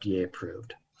yet FDA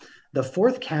approved. The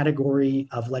fourth category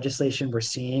of legislation we're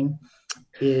seeing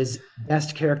is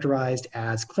best characterized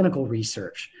as clinical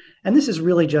research. And this is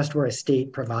really just where a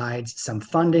state provides some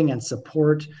funding and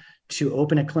support to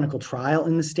open a clinical trial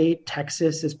in the state.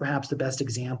 Texas is perhaps the best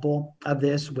example of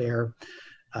this, where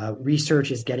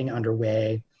research is getting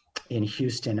underway in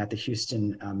Houston at the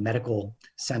Houston Medical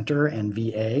Center and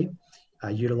VA,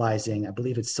 utilizing, I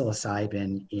believe it's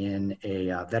psilocybin in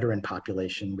a veteran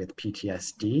population with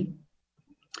PTSD.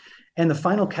 And the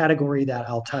final category that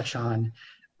I'll touch on,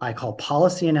 I call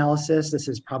policy analysis. This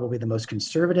is probably the most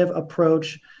conservative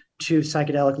approach to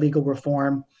psychedelic legal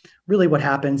reform. Really what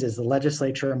happens is the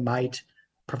legislature might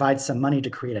provide some money to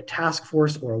create a task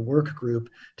force or a work group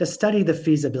to study the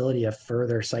feasibility of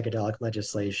further psychedelic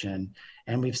legislation.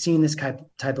 And we've seen this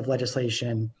type of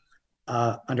legislation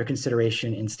under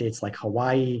consideration in states like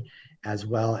Hawaii, as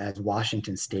well as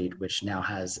Washington State, which now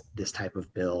has this type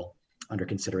of bill under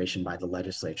consideration by the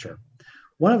legislature.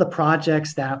 One of the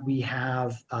projects that we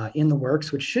have in the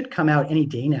works, which should come out any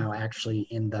day now, actually,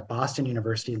 in the Boston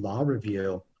University Law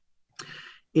Review,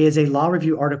 is a law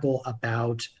review article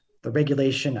about the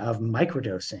regulation of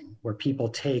microdosing, where people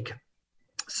take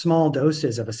small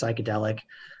doses of a psychedelic,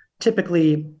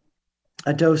 typically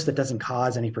a dose that doesn't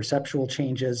cause any perceptual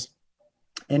changes.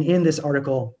 And in this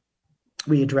article,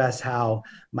 we address how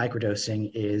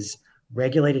microdosing is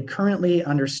regulated currently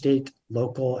under state,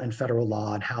 local, and federal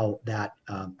law, and how that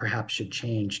perhaps should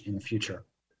change in the future.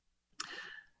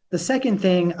 The second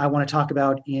thing I want to talk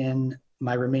about in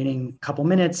my remaining couple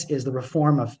minutes is the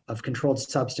reform of controlled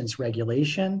substance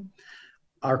regulation.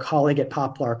 Our colleague at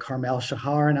Poplar, Carmel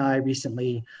Shahar, and I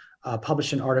recently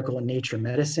published an article in Nature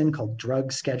Medicine called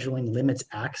Drug Scheduling Limits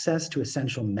Access to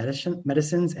Essential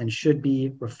Medicines and Should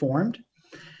Be Reformed.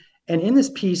 And in this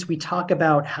piece, we talk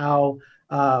about how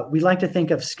we like to think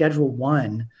of Schedule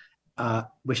I,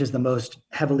 which is the most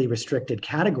heavily restricted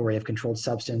category of controlled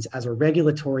substance, as a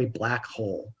regulatory black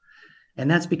hole. And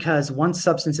that's because once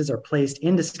substances are placed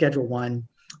into Schedule I,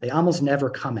 they almost never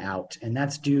come out. And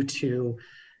that's due to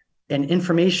an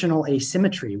informational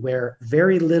asymmetry where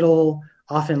very little,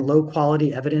 often low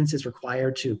quality evidence is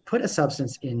required to put a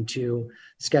substance into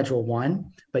Schedule I,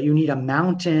 but you need a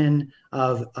mountain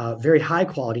of very high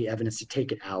quality evidence to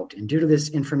take it out. And due to this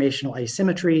informational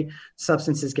asymmetry,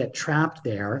 substances get trapped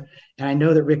there. And I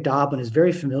know that Rick Doblin is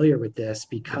very familiar with this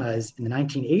because in the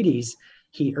 1980s,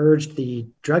 he urged the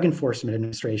Drug Enforcement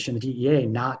Administration, the DEA,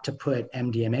 not to put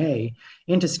MDMA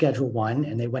into Schedule I,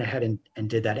 and they went ahead and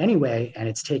did that anyway. And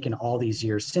it's taken all these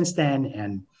years since then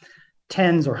and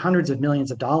tens or hundreds of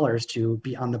millions of dollars to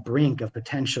be on the brink of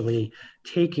potentially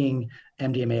taking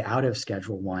MDMA out of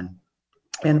Schedule I.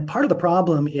 And part of the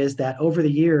problem is that over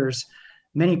the years,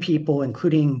 many people,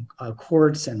 including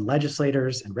courts and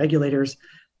legislators and regulators,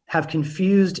 have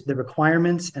confused the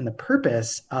requirements and the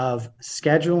purpose of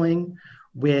scheduling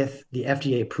with the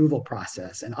FDA approval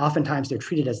process. And oftentimes they're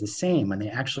treated as the same when they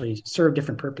actually serve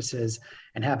different purposes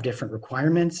and have different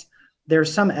requirements. There are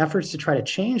some efforts to try to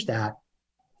change that.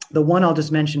 The one I'll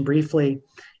just mention briefly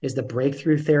is the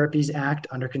Breakthrough Therapies Act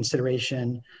under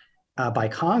consideration by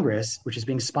Congress, which is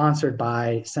being sponsored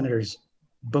by Senators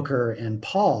Booker and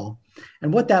Paul.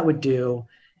 And what that would do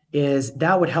is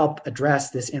that would help address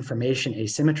this information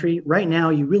asymmetry. Right now,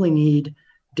 you really need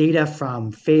data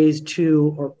from phase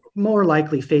 2 or more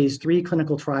likely phase 3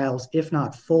 clinical trials, if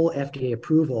not full FDA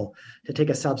approval, to take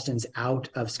a substance out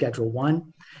of Schedule I.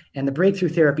 And the Breakthrough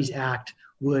Therapies Act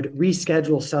would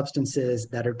reschedule substances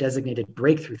that are designated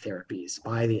breakthrough therapies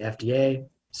by the FDA.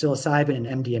 Psilocybin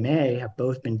and MDMA have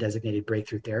both been designated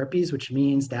breakthrough therapies, which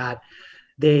means that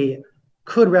they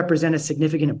could represent a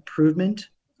significant improvement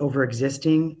over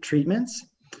existing treatments.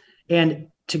 And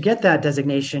to get that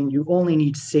designation, you only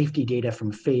need safety data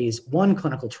from phase 1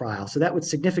 clinical trial. So that would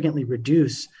significantly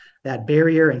reduce that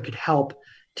barrier and could help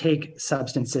take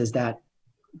substances that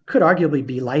could arguably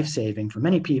be life-saving for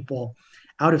many people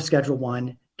out of Schedule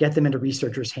I, get them into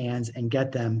researchers' hands, and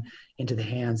get them into the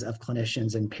hands of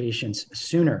clinicians and patients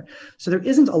sooner. So there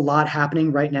isn't a lot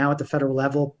happening right now at the federal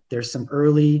level. There's some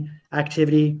early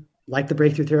activity, like the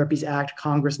Breakthrough Therapies Act.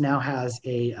 Congress now has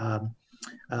a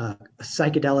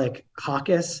psychedelic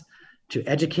caucus to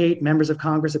educate members of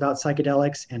Congress about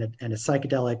psychedelics, and a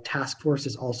psychedelic task force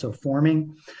is also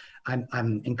forming.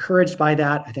 I'm encouraged by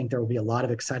that. I think there will be a lot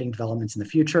of exciting developments in the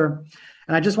future.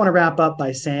 And I just want to wrap up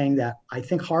by saying that I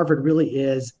think Harvard really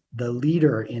is the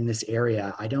leader in this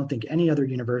area. I don't think any other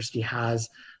university has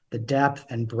the depth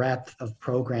and breadth of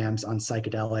programs on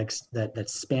psychedelics that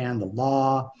span the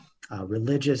law,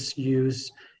 religious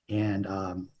use, and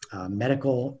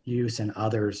medical use and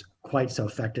others quite so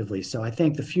effectively. So I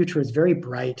think the future is very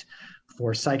bright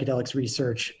for psychedelics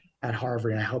research at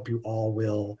Harvard, and I hope you all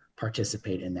will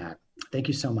participate in that. Thank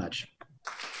you so much.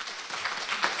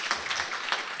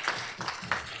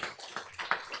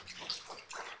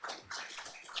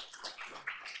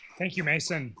 Thank you,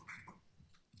 Mason.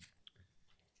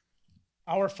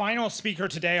 Our final speaker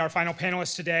today, our final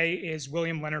panelist today, is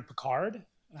William Leonard Picard.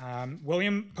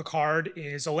 Leonard Picard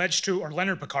is alleged to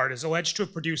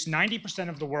have produced 90%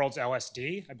 of the world's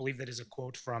LSD. I believe that is a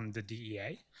quote from the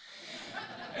DEA.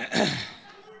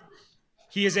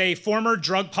 He is a former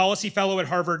drug policy fellow at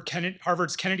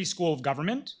Harvard's Kennedy School of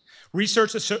Government,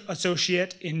 research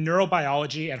associate in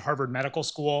neurobiology at Harvard Medical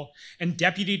School, and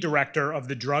deputy director of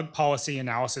the Drug Policy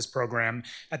Analysis Program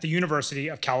at the University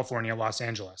of California, Los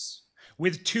Angeles.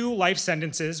 With 2 life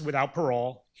sentences without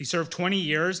parole, he served 20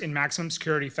 years in maximum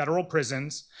security federal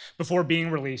prisons before being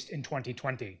released in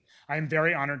 2020. I am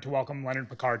very honored to welcome Leonard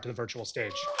Picard to the virtual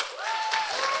stage.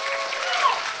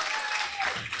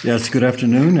 Yes, good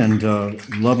afternoon, and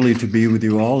lovely to be with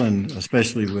you all, and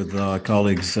especially with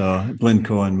colleagues Glenn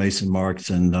Cohen, Mason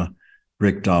Marks, and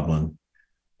Rick Doblin.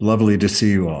 Lovely to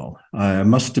see you all. I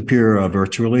must appear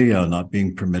virtually, not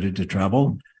being permitted to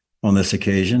travel on this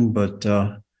occasion, but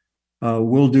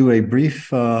we'll do a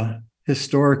brief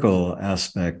historical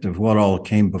aspect of what all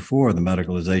came before the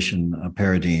medicalization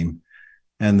paradigm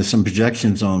and some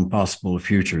projections on possible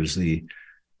futures,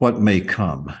 what may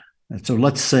come. And so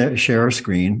let's share our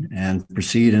screen and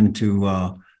proceed into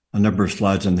a number of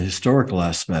slides on the historical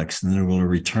aspects, and then we'll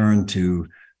return to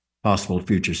possible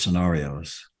future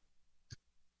scenarios.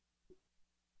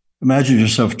 Imagine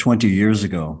yourself 20 years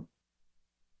ago.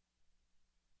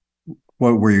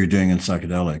 What were you doing in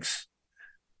psychedelics?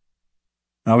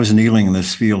 I was kneeling in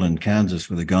this field in Kansas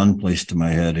with a gun placed to my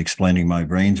head, explaining my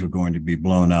brains were going to be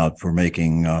blown out for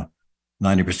making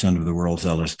 90% of the world's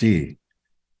LSD.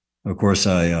 Of course,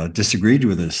 I disagreed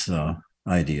with this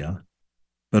idea,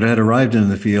 but I had arrived in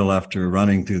the field after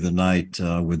running through the night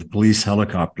with police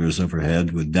helicopters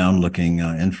overhead with down-looking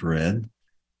infrared,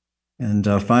 and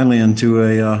finally into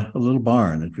a little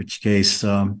barn, in which case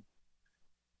I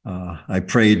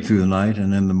prayed through the night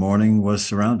and in the morning was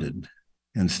surrounded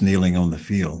and kneeling on the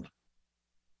field.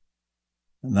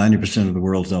 90% of the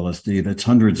world's LSD, that's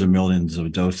hundreds of millions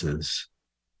of doses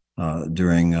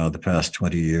during the past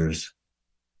 20 years,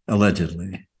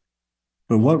 allegedly.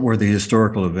 But what were the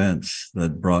historical events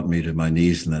that brought me to my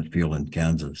knees in that field in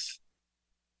Kansas?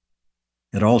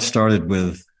 It all started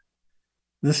with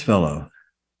this fellow,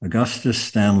 Augustus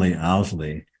Stanley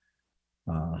Owsley,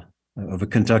 of a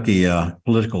Kentucky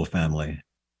political family.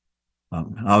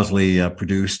 Owsley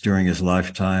produced during his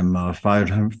lifetime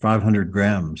 500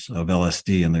 grams of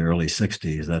LSD in the early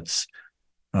 60s. That's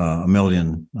a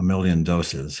million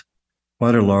doses.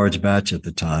 Quite a large batch at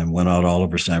the time, went out all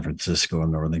over San Francisco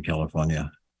and Northern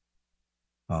California.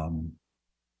 But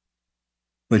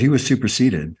he was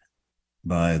superseded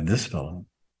by this fellow,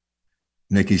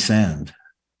 Nicky Sand.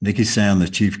 Nicky Sand, the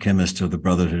chief chemist of the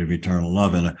Brotherhood of Eternal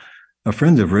Love, and a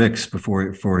friend of Rick's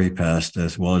before he passed,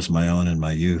 as well as my own in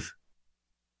my youth.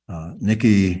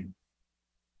 Nicky,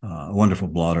 a wonderful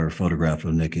blotter photograph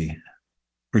of Nicky,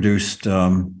 produced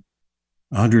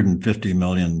 150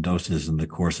 million doses in the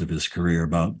course of his career,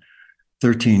 about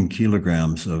 13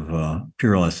 kilograms of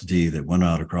pure LSD that went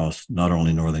out across not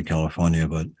only Northern California,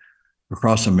 but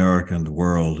across America and the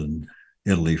world, and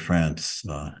Italy, France,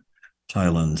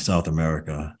 Thailand, South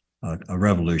America, a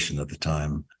revolution at the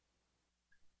time.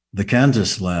 The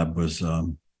Kansas lab was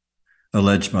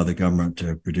alleged by the government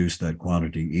to produce that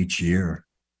quantity each year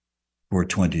for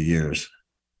 20 years.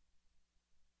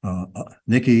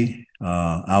 Nicky,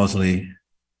 Owsley,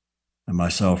 and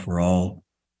myself were all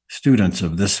students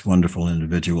of this wonderful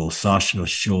individual, Sasha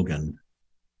Shulgin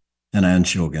and Ann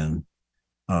Shulgin,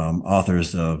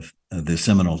 authors of the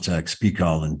seminal text,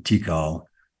 Pikal and Tikal.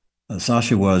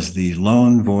 Sasha was the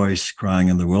lone voice crying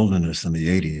in the wilderness in the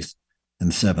 80s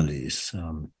and 70s,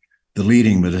 the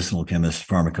leading medicinal chemist,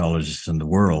 pharmacologist in the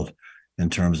world in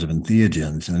terms of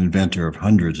entheogens, an inventor of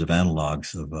hundreds of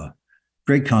analogs of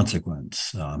great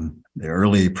consequence, the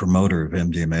early promoter of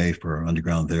MDMA for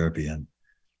underground therapy, and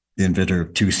the inventor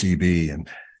of 2CB and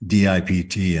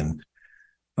DIPT, and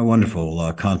a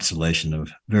wonderful constellation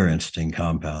of very interesting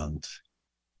compounds.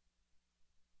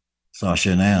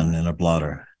 Sasha and Ann in a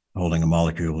blotter, holding a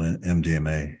molecule in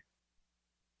MDMA,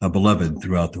 beloved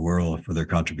throughout the world for their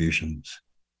contributions.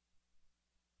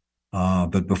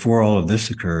 But before all of this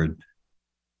occurred,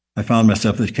 I found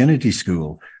myself at Kennedy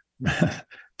School,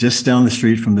 just down the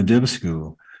street from the Div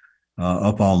School,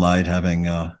 up all night having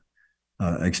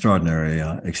extraordinary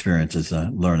experiences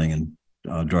learning in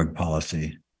drug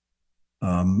policy,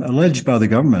 alleged by the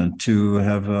government to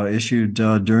have issued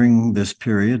during this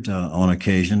period, on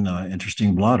occasion,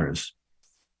 interesting blotters.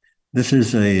 This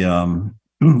is a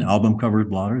album cover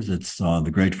blotters. It's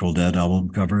the Grateful Dead album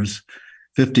covers.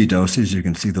 50 doses. You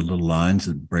can see the little lines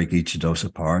that break each dose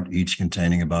apart, each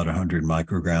containing about 100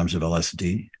 micrograms of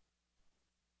LSD.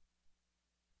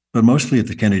 But mostly at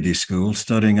the Kennedy School,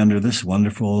 studying under this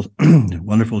wonderful,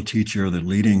 wonderful teacher, the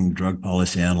leading drug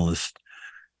policy analyst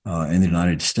in the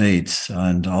United States,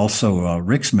 and also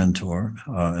Rick's mentor,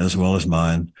 as well as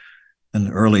mine, an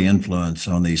early influence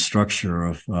on the structure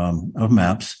of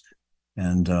MAPS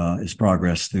and its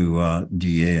progress through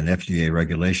DEA and FDA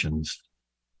regulations.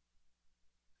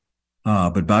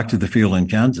 But back to the field in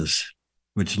Kansas,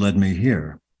 which led me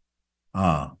here.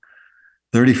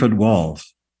 30-foot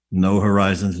walls, no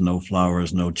horizons, no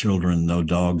flowers, no children, no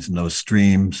dogs, no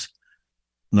streams,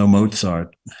 no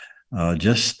Mozart,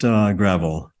 just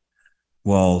gravel,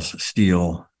 walls,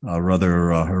 steel, a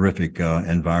rather horrific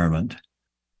environment,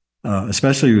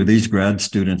 especially with these grad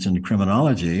students in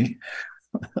criminology.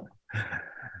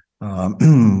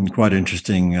 quite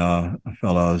interesting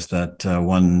fellows that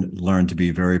one learned to be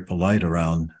very polite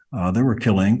around. There were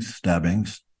killings,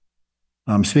 stabbings.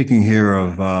 I'm speaking here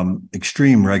of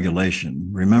extreme regulation.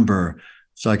 Remember,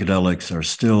 psychedelics are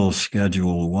still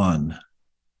Schedule 1.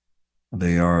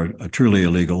 They are truly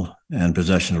illegal, and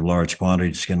possession of large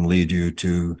quantities can lead you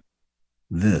to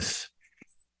this.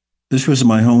 This was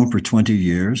my home for 20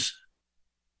 years,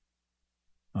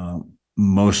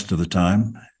 most of the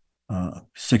time,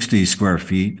 60 square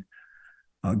feet,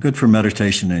 good for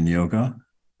meditation and yoga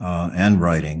and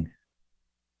writing.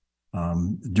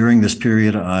 During this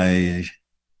period, I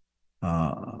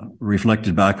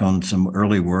reflected back on some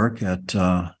early work at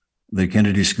the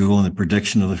Kennedy School and the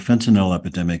prediction of the fentanyl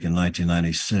epidemic in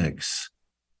 1996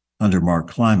 under Mark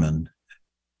Kleiman,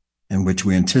 in which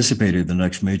we anticipated the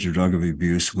next major drug of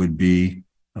abuse would be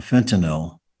a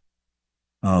fentanyl.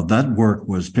 That work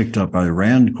was picked up by the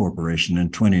Rand Corporation in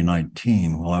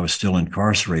 2019 while I was still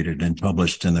incarcerated and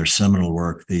published in their seminal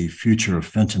work, The Future of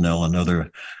Fentanyl and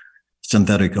Other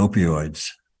Synthetic Opioids.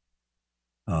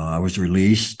 I was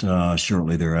released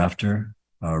shortly thereafter.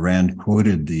 Rand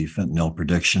quoted the fentanyl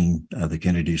prediction at the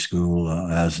Kennedy School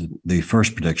as the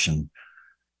first prediction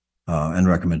and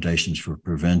recommendations for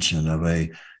prevention of a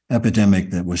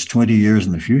epidemic that was 20 years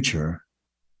in the future.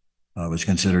 Was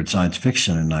considered science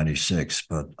fiction in 96,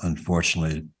 but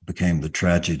unfortunately became the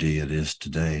tragedy it is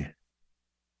today.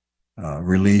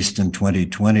 Released in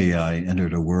 2020, I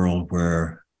entered a world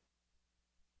where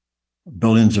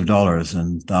billions of dollars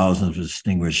and thousands of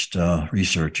distinguished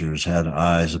researchers had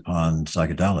eyes upon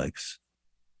psychedelics.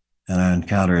 And I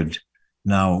encountered,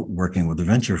 now working with a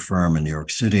venture firm in New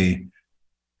York City,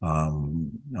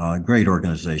 great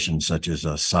organizations such as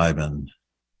Cybin,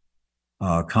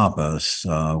 Compass,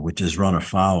 which is run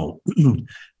afoul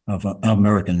of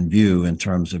American View in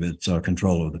terms of its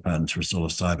control of the patents for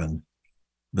psilocybin,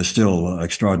 but still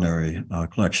extraordinary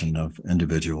collection of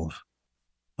individuals.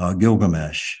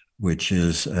 Gilgamesh, which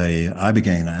is a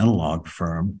ibogaine analog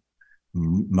firm.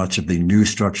 Much of the new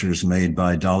structures made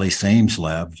by Dolly Sames'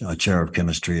 lab, a chair of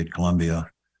chemistry at Columbia,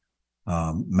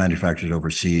 manufactured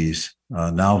overseas,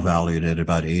 now valued at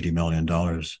about $80 million.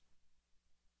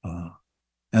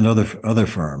 And other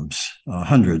firms,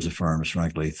 hundreds of firms,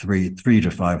 frankly, three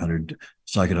to 500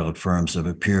 psychedelic firms have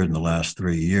appeared in the last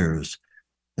 3 years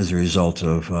as a result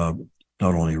of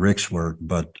not only Rick's work,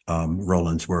 but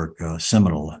Roland's work,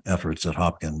 seminal efforts at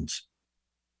Hopkins.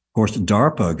 Of course,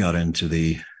 DARPA got into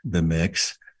the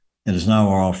mix and is now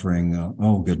offering,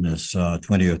 oh goodness, $20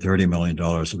 or $30 million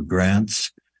of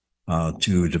grants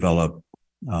to develop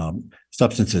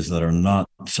substances that are not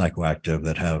psychoactive,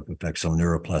 that have effects on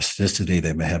neuroplasticity.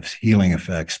 They may have healing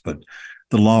effects, but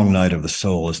the long night of the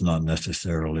soul is not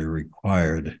necessarily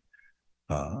required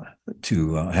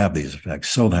to have these effects.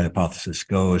 So the hypothesis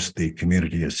goes, the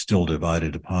community is still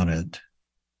divided upon it.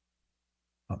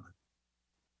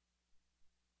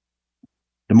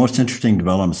 The most interesting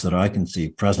developments that I can see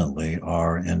presently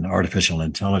are in artificial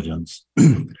intelligence.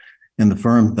 In the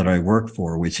firm that I work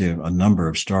for, we see a number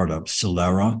of startups,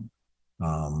 Celera,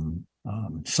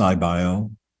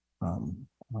 SciBio,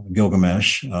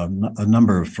 Gilgamesh, a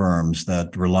number of firms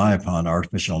that rely upon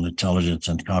artificial intelligence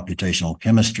and computational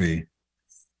chemistry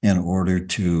in order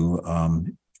to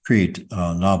create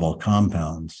novel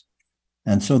compounds.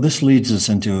 And so this leads us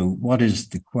into what is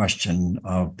the question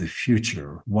of the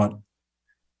future? What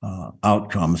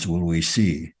outcomes will we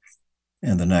see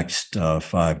in the next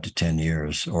 5 to 10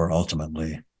 years, or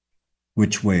ultimately,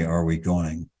 which way are we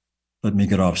going? Let me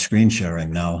get off screen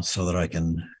sharing now so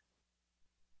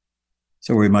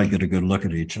we might get a good look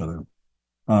at each other.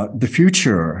 The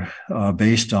future,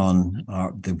 based on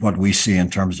what we see in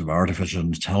terms of artificial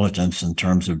intelligence, in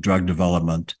terms of drug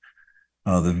development,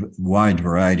 the wide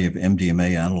variety of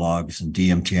MDMA analogs and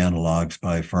DMT analogs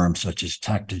by firms such as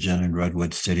Tactogen in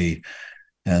Redwood City,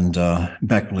 and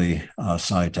Beckley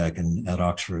Scitech at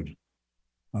Oxford.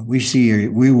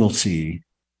 We will see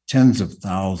tens of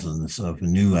thousands of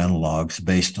new analogs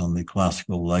based on the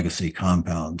classical legacy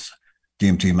compounds,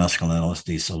 DMT, mescaline,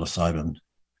 LSD, psilocybin.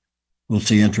 We'll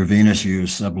see intravenous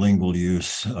use, sublingual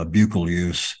use, buccal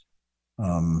use,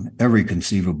 every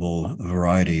conceivable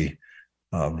variety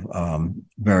of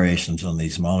variations on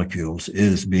these molecules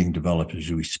is being developed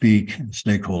as we speak.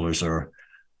 Stakeholders are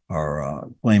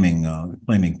claiming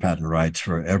patent rights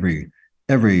for every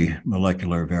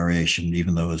molecular variation,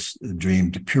 even though it's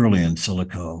dreamed purely in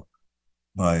silico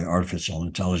by artificial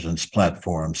intelligence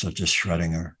platforms such as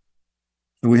Schrödinger.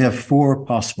 So we have 4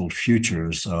 possible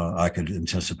futures I could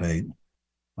anticipate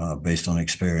based on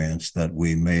experience that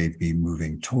we may be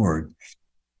moving toward.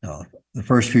 The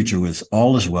first future was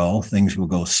all is well, things will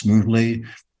go smoothly.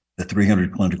 The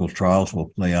 300 clinical trials will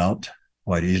play out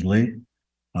quite easily.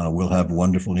 We'll have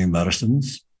wonderful new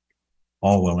medicines,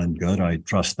 all well and good. I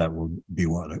trust that will be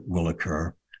what will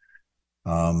occur.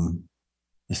 The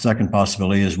second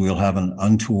possibility is we'll have an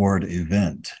untoward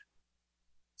event.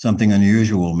 Something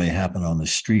unusual may happen on the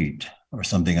street, or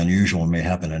something unusual may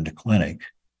happen in the clinic.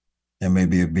 There may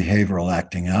be a behavioral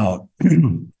acting out.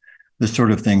 This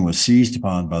sort of thing was seized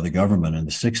upon by the government in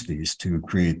the 60s to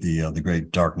create the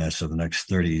great darkness of the next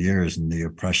 30 years and the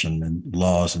oppression and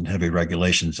laws and heavy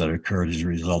regulations that occurred as a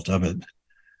result of it.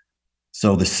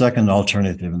 So the second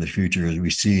alternative in the future is we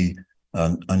see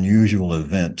an unusual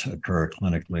event occur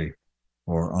clinically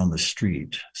or on the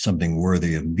street, something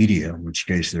worthy of media, in which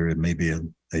case there may be a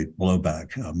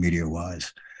blowback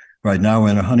media-wise. Right now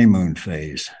we're in a honeymoon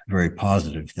phase, very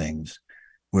positive things.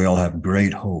 We all have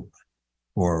great hope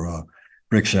for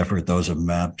BRICS effort, those of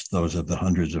MAPS, those of the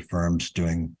hundreds of firms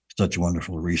doing such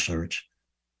wonderful research.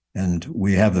 And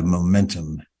we have the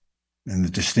momentum and the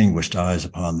distinguished eyes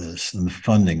upon this and the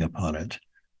funding upon it.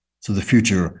 So the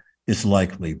future is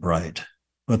likely bright,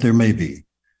 but there may be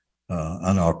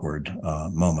an awkward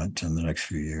moment in the next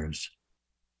few years.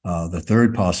 The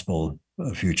third possible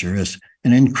future is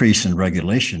an increase in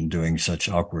regulation during such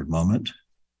awkward moment.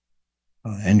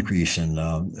 Increase in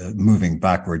moving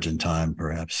backwards in time,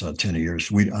 perhaps 10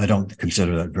 years. I don't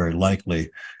consider that very likely.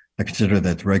 I consider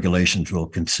that regulations will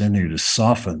continue to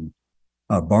soften,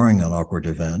 barring an awkward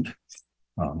event,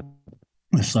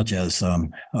 such as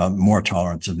more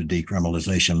tolerance of the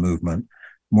decriminalization movement,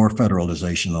 more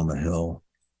federalization on the Hill.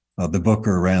 The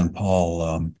Booker Rand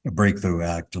Paul Breakthrough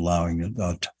Act allowing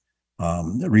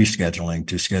rescheduling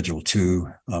to Schedule 2,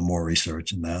 more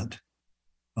research in that.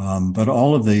 But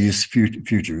all of these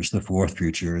futures, the fourth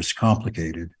future, is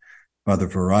complicated by the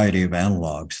variety of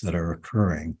analogs that are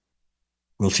occurring.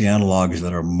 We'll see analogs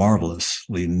that are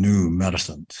marvelously new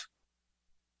medicines.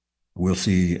 We'll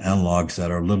see analogs that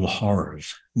are little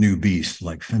horrors, new beasts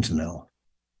like fentanyl.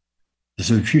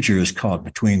 So the future is caught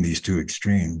between these two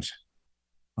extremes.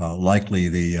 Likely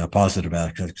the positive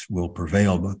aspects will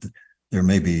prevail, but there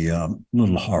may be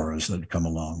little horrors that come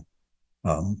along.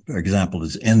 For example,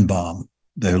 is N-bomb,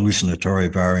 the hallucinatory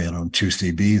variant on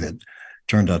 2CB that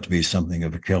turned out to be something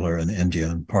of a killer in India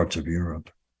and parts of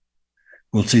Europe.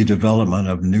 We'll see development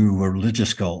of new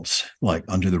religious cults, like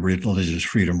under the Religious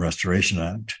Freedom Restoration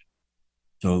Act.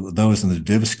 So those in the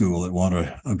div school that want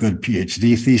a good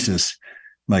PhD thesis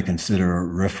might consider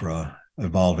RIFRA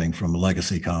evolving from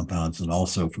legacy compounds and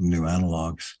also from new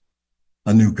analogs,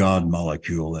 a new God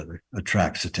molecule that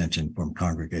attracts attention from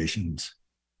congregations.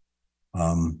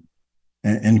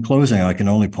 In closing, I can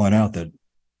only point out that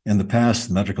in the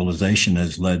past, medicalization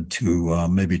has led to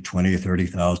maybe 20 or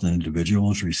 30,000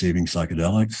 individuals receiving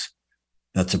psychedelics.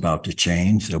 That's about to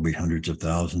change. There'll be hundreds of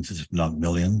thousands, if not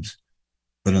millions.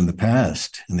 But in the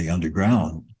past, in the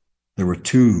underground, there were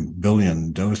 2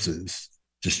 billion doses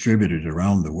distributed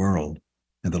around the world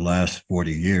in the last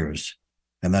 40 years.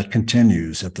 And that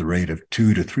continues at the rate of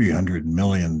 200 to 300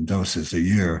 million doses a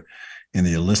year in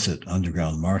the illicit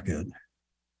underground market.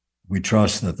 We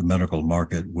trust that the medical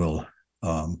market will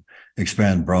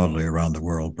expand broadly around the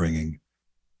world, bringing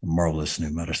marvelous new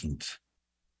medicines.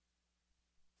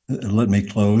 Let me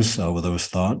close with those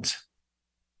thoughts,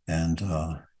 and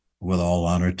with all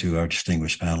honor to our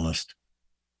distinguished panelists,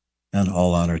 and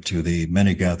all honor to the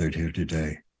many gathered here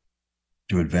today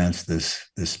to advance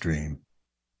this dream.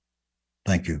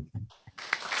 Thank you.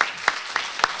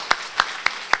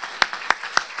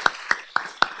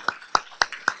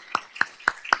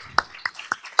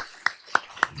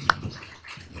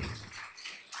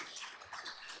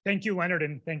 Thank you, Leonard,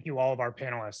 and thank you all of our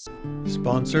panelists.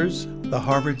 Sponsors: the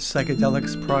Harvard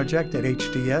Psychedelics Project at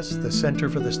HDS, the Center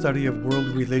for the Study of World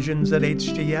Religions at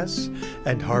HDS,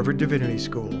 and Harvard Divinity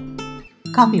School.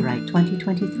 Copyright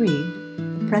 2023,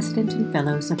 the President and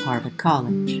Fellows of Harvard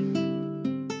College.